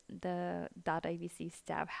DaDaABC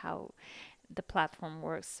staff how the platform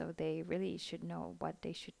works, so they really should know what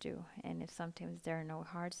they should do. And if sometimes there are no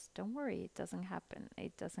hearts, don't worry, it doesn't happen.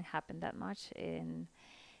 It doesn't happen that much, and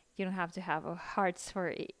you don't have to have a hearts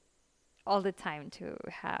for all the time to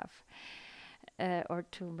have or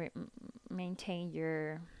to maintain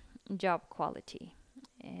your job quality.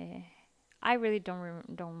 I really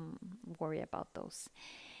don't worry about those.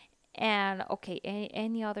 And okay,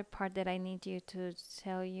 any other part that I need you to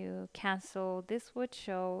tell you? Cancel. This would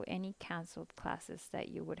show any canceled classes that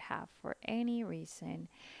you would have for any reason.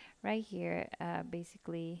 Right here,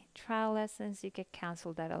 basically, trial lessons, you get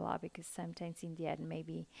canceled that a lot because sometimes in the end,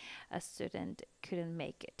 maybe a student couldn't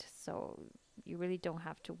make it. So you really don't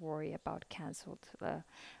have to worry about canceled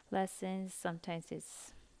lessons. Sometimes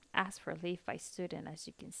it's asked for leave by student, as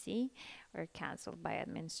you can see, or canceled by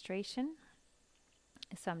administration.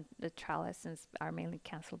 Some the trial lessons are mainly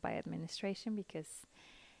canceled by administration because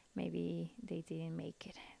maybe they didn't make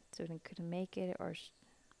it, student couldn't make it, or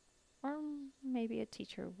maybe a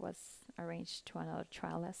teacher was arranged to another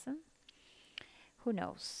trial lesson. Who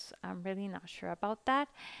knows? I'm really not sure about that.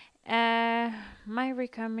 My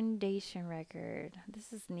recommendation record.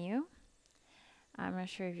 This is new. I'm not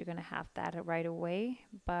sure if you're gonna have that right away,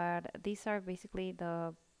 but these are basically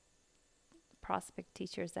the prospect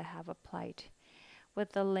teachers that have applied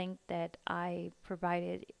with the link that I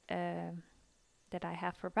provided, that I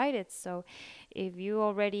have provided. So if you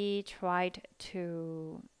already tried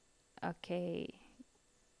to, okay,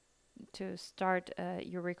 to start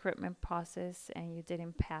your recruitment process and you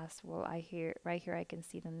didn't pass, well, I hear right here I can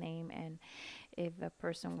see the name and if a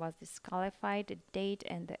person was disqualified, the date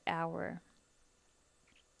and the hour.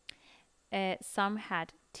 Some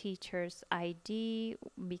had teacher's ID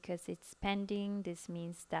because it's pending. This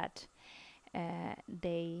means that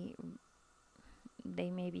they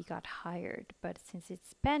maybe got hired, but since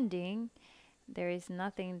it's pending, there is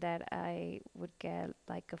nothing that I would get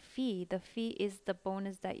like a fee. The fee is the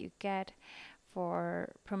bonus that you get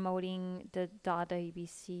for promoting the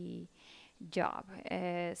DaDaABC job.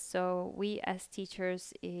 So we as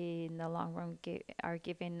teachers in the long run are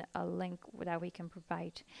given a link that we can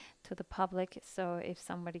provide to the public. So if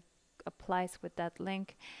somebody applies with that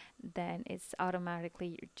link, then it's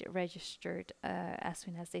automatically registered as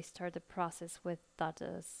soon as they start the process with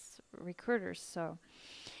DaDa's recruiters. So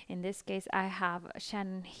in this case, I have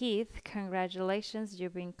Shannon Heath. Congratulations,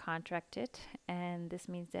 you've been contracted. And this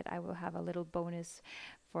means that I will have a little bonus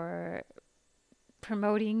for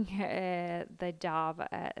promoting the job,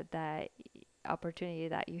 the opportunity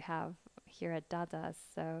that you have here at DaDa.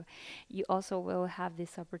 So you also will have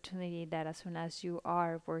this opportunity that as soon as you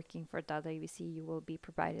are working for DaDaABC, you will be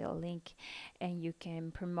provided a link and you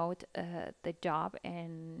can promote the job,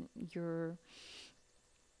 and your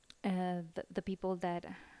the people that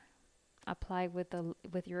apply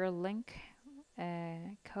with your link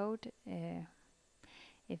code,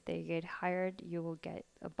 if they get hired, you will get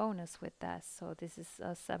a bonus with that. So this is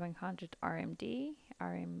a 700 RMB.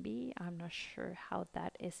 I'm not sure how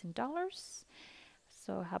that is in dollars.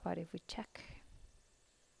 So how about if we check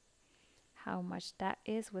how much that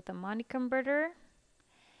is with a money converter?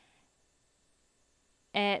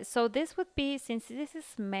 So this would be, since this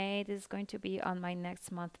is May, this is going to be on my next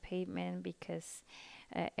month payment because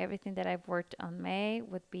everything that I've worked on May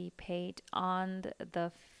would be paid on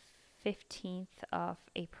the 15th of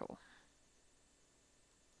April.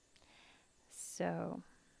 So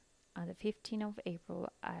on the 15th of April,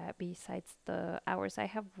 besides the hours I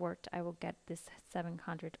have worked, I will get this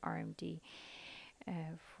 700 RMB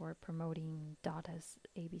for promoting DaDa's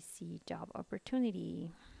ABC job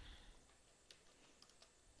opportunity.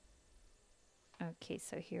 Okay,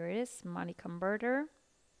 so here it is, money converter.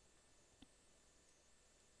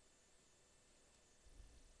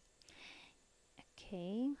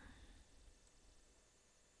 Okay.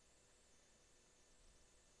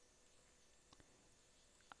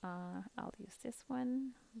 I'll use this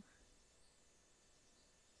one.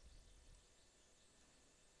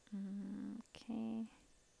 Okay.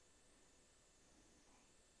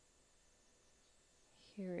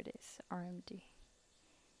 Here it is, RMD.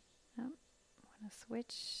 Oh, wanna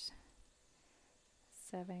switch.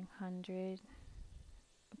 700.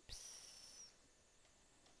 Oops.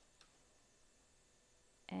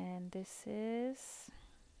 And this is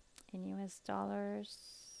in US dollars.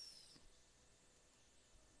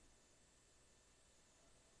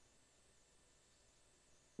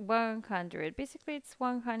 100. Basically, it's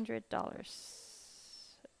 $100.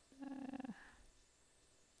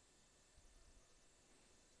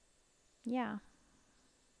 Yeah,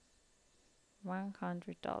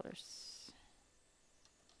 $100.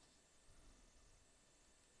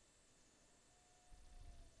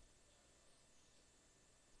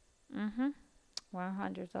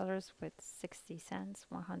 $100 with 60 cents,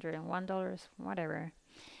 $101, whatever.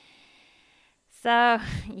 So,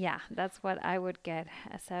 yeah, that's what I would get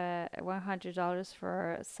as a $100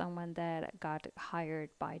 for someone that got hired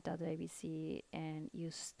by DaDaABC and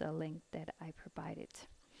used the link that I provided.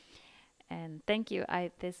 And thank you. I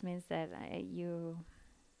This means that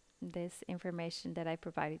this information that I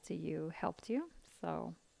provided to you helped you.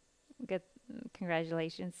 So, good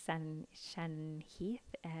congratulations, Shannon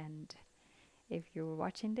Heath. And if you're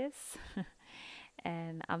watching this,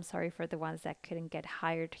 and I'm sorry for the ones that couldn't get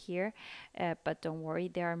hired here, but don't worry,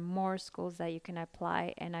 there are more schools that you can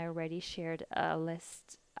apply, and I already shared a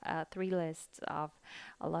list, three lists of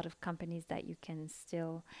a lot of companies that you can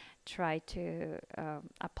still try to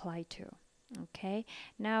apply to. Okay,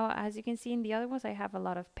 now as you can see in the other ones, I have a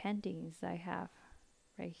lot of pendings. I have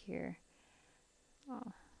right here.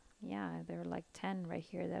 Oh, yeah, there are like 10 right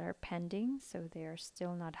here that are pending, so they are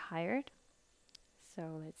still not hired.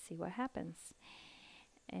 So let's see what happens.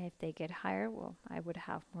 And if they get hired, well, I would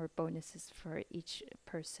have more bonuses for each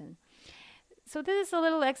person. So this is a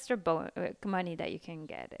little extra money that you can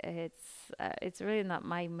get. It's really not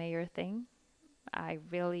my major thing. I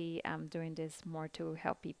really am doing this more to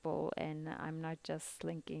help people, and I'm not just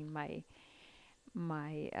linking my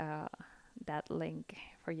that link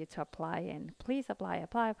for you to apply, and please apply,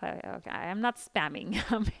 apply, apply. Okay, I'm not spamming.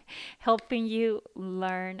 I'm helping you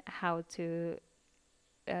learn how to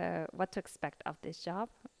what to expect of this job,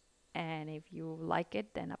 and if you like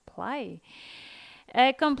it, then apply.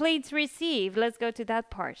 Complaints received. Let's go to that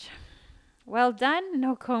part. Well done.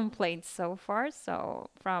 No complaints so far. So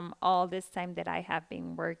from all this time that I have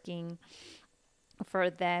been working for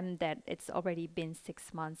them, that it's already been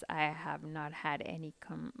 6 months, I have not had any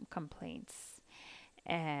complaints.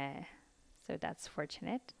 Uh, so that's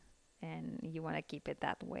fortunate, and you want to keep it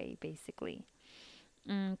that way, basically.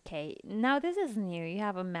 Okay, now this is new. You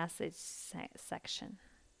have a message section.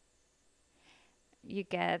 You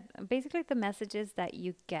get basically the messages that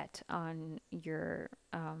you get on your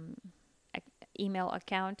email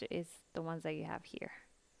account is the ones that you have here.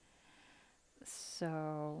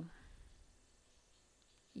 So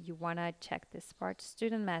you want to check this part.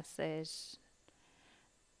 Student message.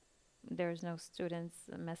 There's no students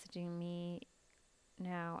messaging me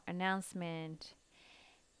now. Announcement.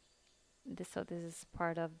 So this is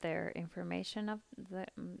part of their information of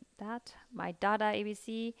that. My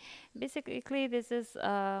DaDaABC. Basically, this is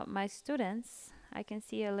my students. I can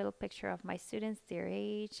see a little picture of my students, their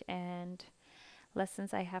age, and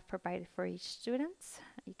lessons I have provided for each student.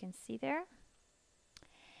 You can see there.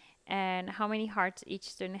 And how many hearts each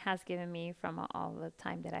student has given me from all the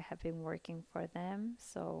time that I have been working for them.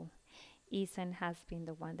 So Ethan has been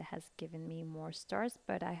the one that has given me more stars,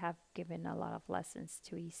 but I have given a lot of lessons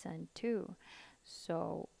to Ethan too.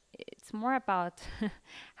 So it's more about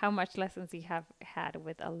how much lessons you have had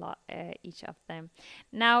with a lot each of them.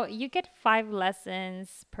 Now you get 5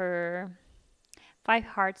 hearts per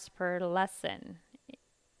lesson.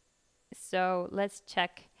 So let's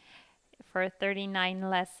check for 39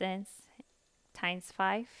 lessons times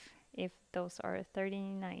 5. If those are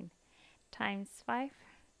 39 times 5,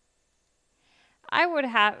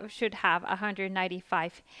 I should have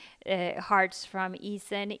 195 hearts from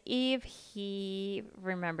Ethan if he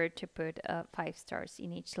remembered to put 5 stars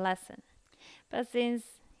in each lesson. But since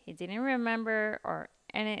he didn't remember or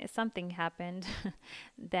something happened,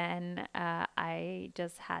 then I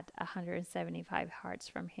just had 175 hearts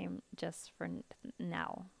from him just for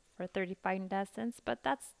now for 35 lessons. But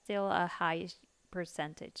that's still a high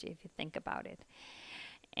percentage if you think about it.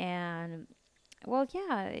 And well,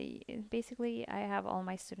 yeah, basically, I have all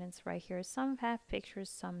my students right here. Some have pictures,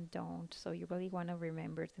 some don't. So you really want to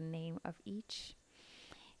remember the name of each.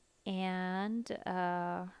 And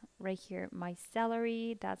right here, my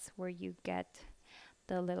salary, that's where you get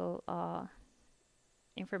the little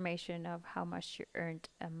information of how much you earned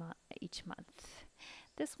each month.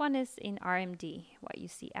 This one is in RMD, what you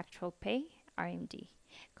see, actual pay, RMD.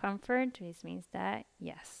 Confirmed, this means that,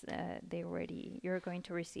 yes, you're going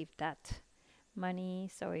to receive that money.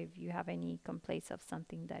 So if you have any complaints of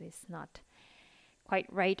something that is not quite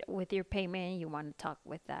right with your payment, you want to talk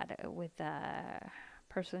with with the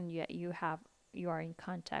person you are in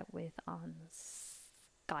contact with on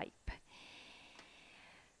Skype.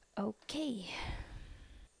 Okay.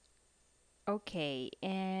 Okay,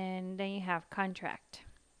 and then you have contract.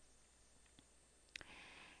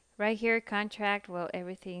 Right here, contract, well,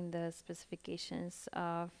 everything, the specifications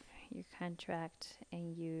of your contract,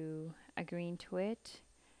 and you agreeing to it.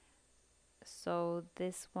 So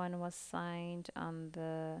this one was signed on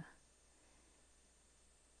the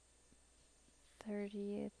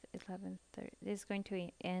 30th, 11th, 30th. This is going to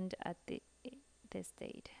end at this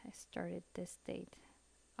date. I started this date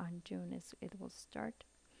on June is it will start.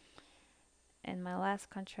 And my last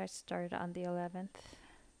contract started on the 11th.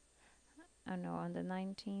 Oh no, on the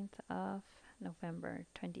 19th of November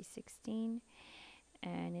 2016,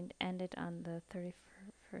 and it ended on the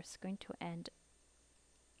 31st, going to end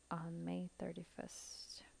on May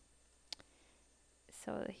 31st.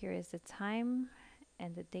 So here is the time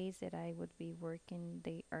and the days that I would be working.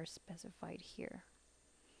 They are specified here.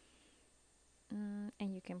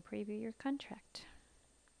 And you can preview your contract.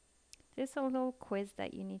 There's a little quiz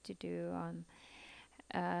that you need to do on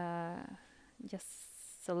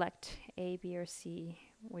just select A, B, or C,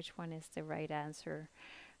 which one is the right answer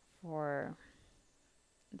for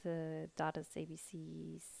the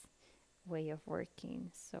DaDaABC's way of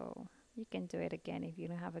working. So you can do it again if you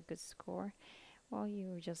don't have a good score. Well,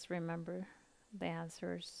 you just remember the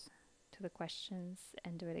answers to the questions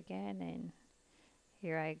and do it again. And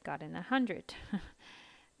here I got in 100.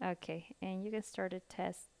 Okay, and you can start a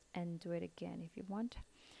test and do it again if you want.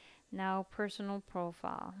 Now, personal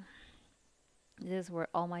profile. This is where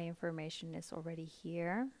all my information is already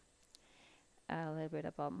here. A little bit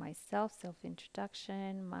about myself,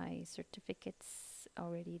 self-introduction, my certificates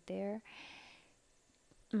already there,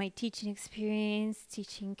 my teaching experience,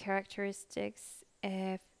 teaching characteristics,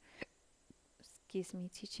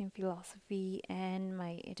 teaching philosophy, and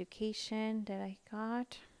my education that I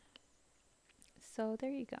got. So there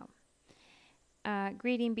you go.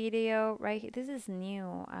 Greeting video, right? This is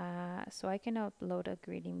new, so I can upload a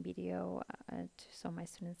greeting video so my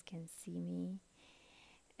students can see me.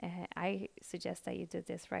 I suggest that you do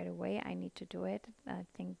this right away. I need to do it. I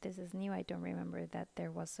think this is new. I don't remember that there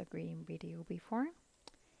was a greeting video before.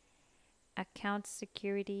 Account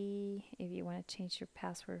security. If you want to change your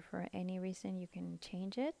password for any reason, you can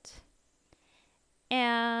change it.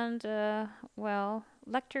 And, well,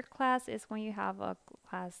 lecture class is when you have a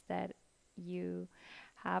class that you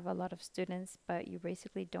have a lot of students, but you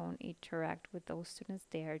basically don't interact with those students.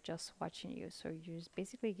 They are just watching you. So you're just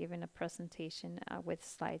basically giving a presentation with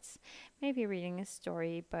slides, maybe reading a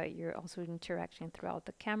story, but you're also interacting throughout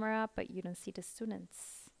the camera, but you don't see the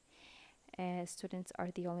students. Students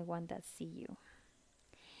are the only one that see you.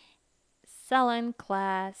 Selling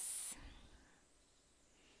class.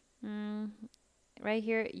 Right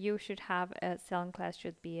here, you should have a selling class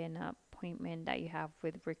should be an appointment that you have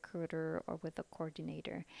with recruiter or with a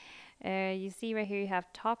coordinator. You see right here, you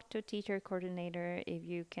have talk to teacher coordinator. If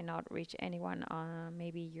you cannot reach anyone,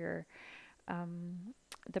 maybe your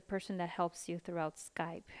the person that helps you throughout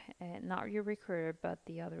Skype, not your recruiter, but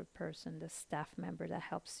the other person, the staff member that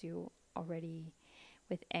helps you already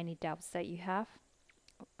with any doubts that you have.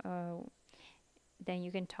 Then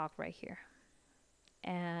you can talk right here.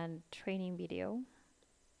 And training video.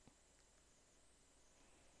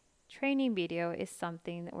 Training video is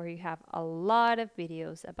something where you have a lot of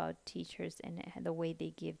videos about teachers and the way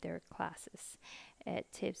they give their classes.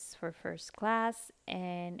 Tips for first class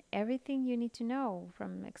and everything you need to know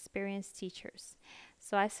from experienced teachers.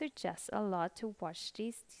 So I suggest a lot to watch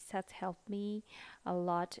these. These have helped me a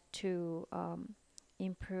lot to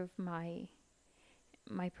improve my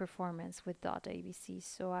performance with DaDaABC.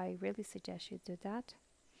 So I really suggest you do that.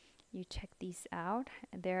 You check these out.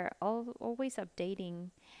 They're always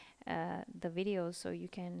updating the videos, so you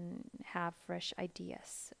can have fresh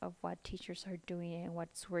ideas of what teachers are doing and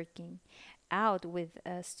what's working out with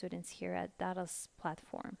students here at DaDa's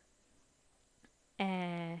platform.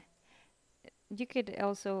 And you could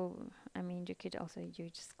also, you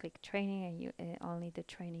just click training and you only the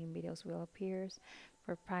training videos will appear.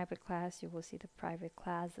 For private class, you will see the private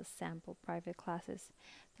class, the sample private classes.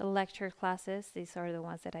 The lecture classes, these are the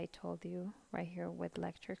ones that I told you right here with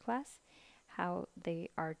lecture class, how they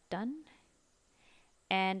are done.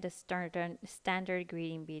 And the standard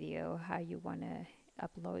greeting video, how you want to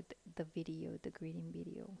upload the video, the greeting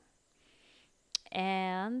video.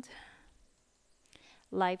 And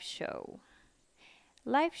live show.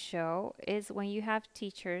 Live show is when you have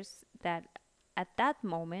teachers that at that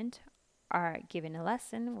moment are given a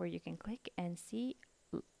lesson where you can click and see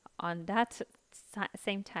on that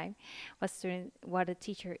same time what a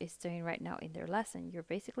teacher is doing right now in their lesson. You're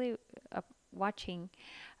basically watching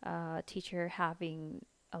a teacher having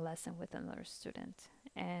a lesson with another student,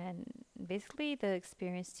 and basically the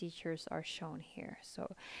experienced teachers are shown here,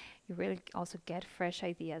 so you really also get fresh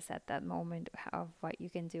ideas at that moment of what you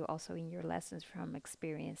can do also in your lessons from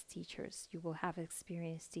experienced teachers. You will have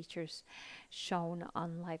experienced teachers shown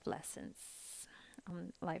on live lessons,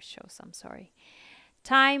 on live shows, I'm sorry.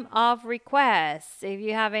 Time of requests. If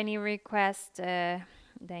you have any request,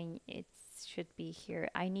 then it should be here.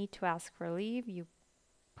 I need to ask for leave. You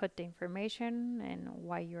put the information and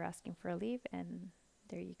why you're asking for leave, and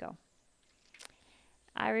There you go.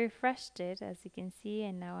 I refreshed it, as you can see,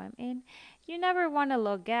 and now I'm in. You never want to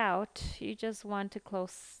log out. You just want to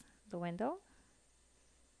close the window.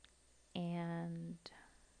 And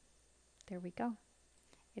there we go.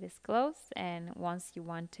 It is closed, and once you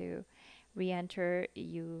want to re-enter,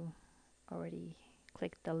 you already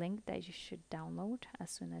click the link that you should download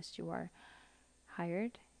as soon as you are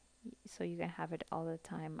hired, so you can have it all the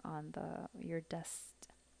time on your desktop.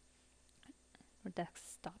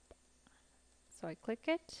 So I click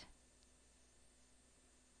it,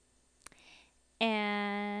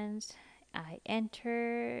 and I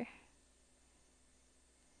enter,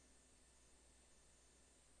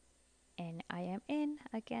 and I am in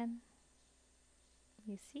again.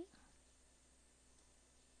 You see?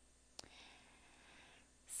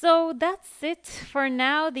 So that's it for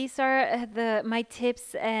now. These are my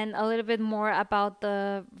tips and a little bit more about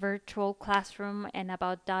the virtual classroom and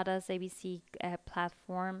about Dada's ABC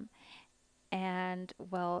platform. And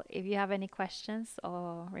well, if you have any questions,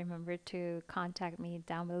 remember to contact me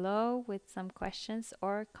down below with some questions,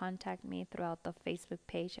 or contact me throughout the Facebook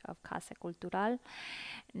page of Casa Cultural.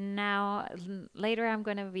 Now, later I'm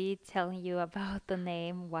going to be telling you about the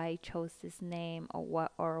name, why I chose this name,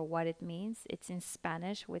 or what it means. It's in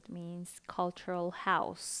Spanish, which means cultural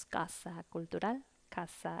house. Casa Cultural.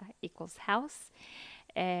 Casa equals house.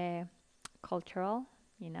 Cultural,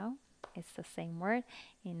 you know, it's the same word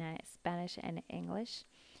in Spanish and English.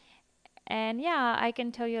 And yeah, I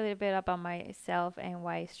can tell you a little bit about myself and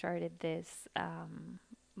why I started this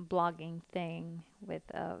blogging thing with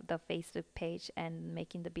the Facebook page and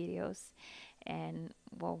making the videos. And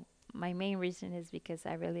well, my main reason is because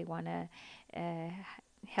I really want to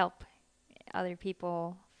help other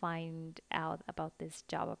people find out about this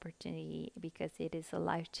job opportunity, because it is a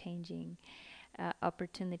life-changing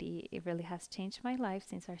opportunity. It really has changed my life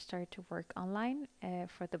since I started to work online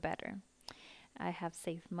for the better. I have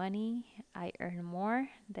saved money. I earn more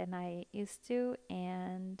than I used to,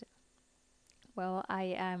 and well,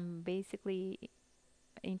 I am basically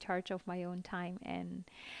in charge of my own time, and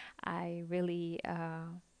I really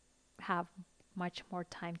have much more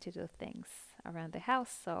time to do things around the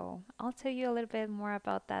house. So I'll tell you a little bit more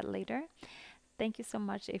about that later. Thank you so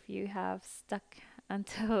much if you have stuck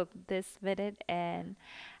until this minute, and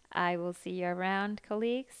I will see you around,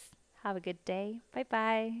 colleagues. Have a good day. Bye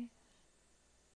bye.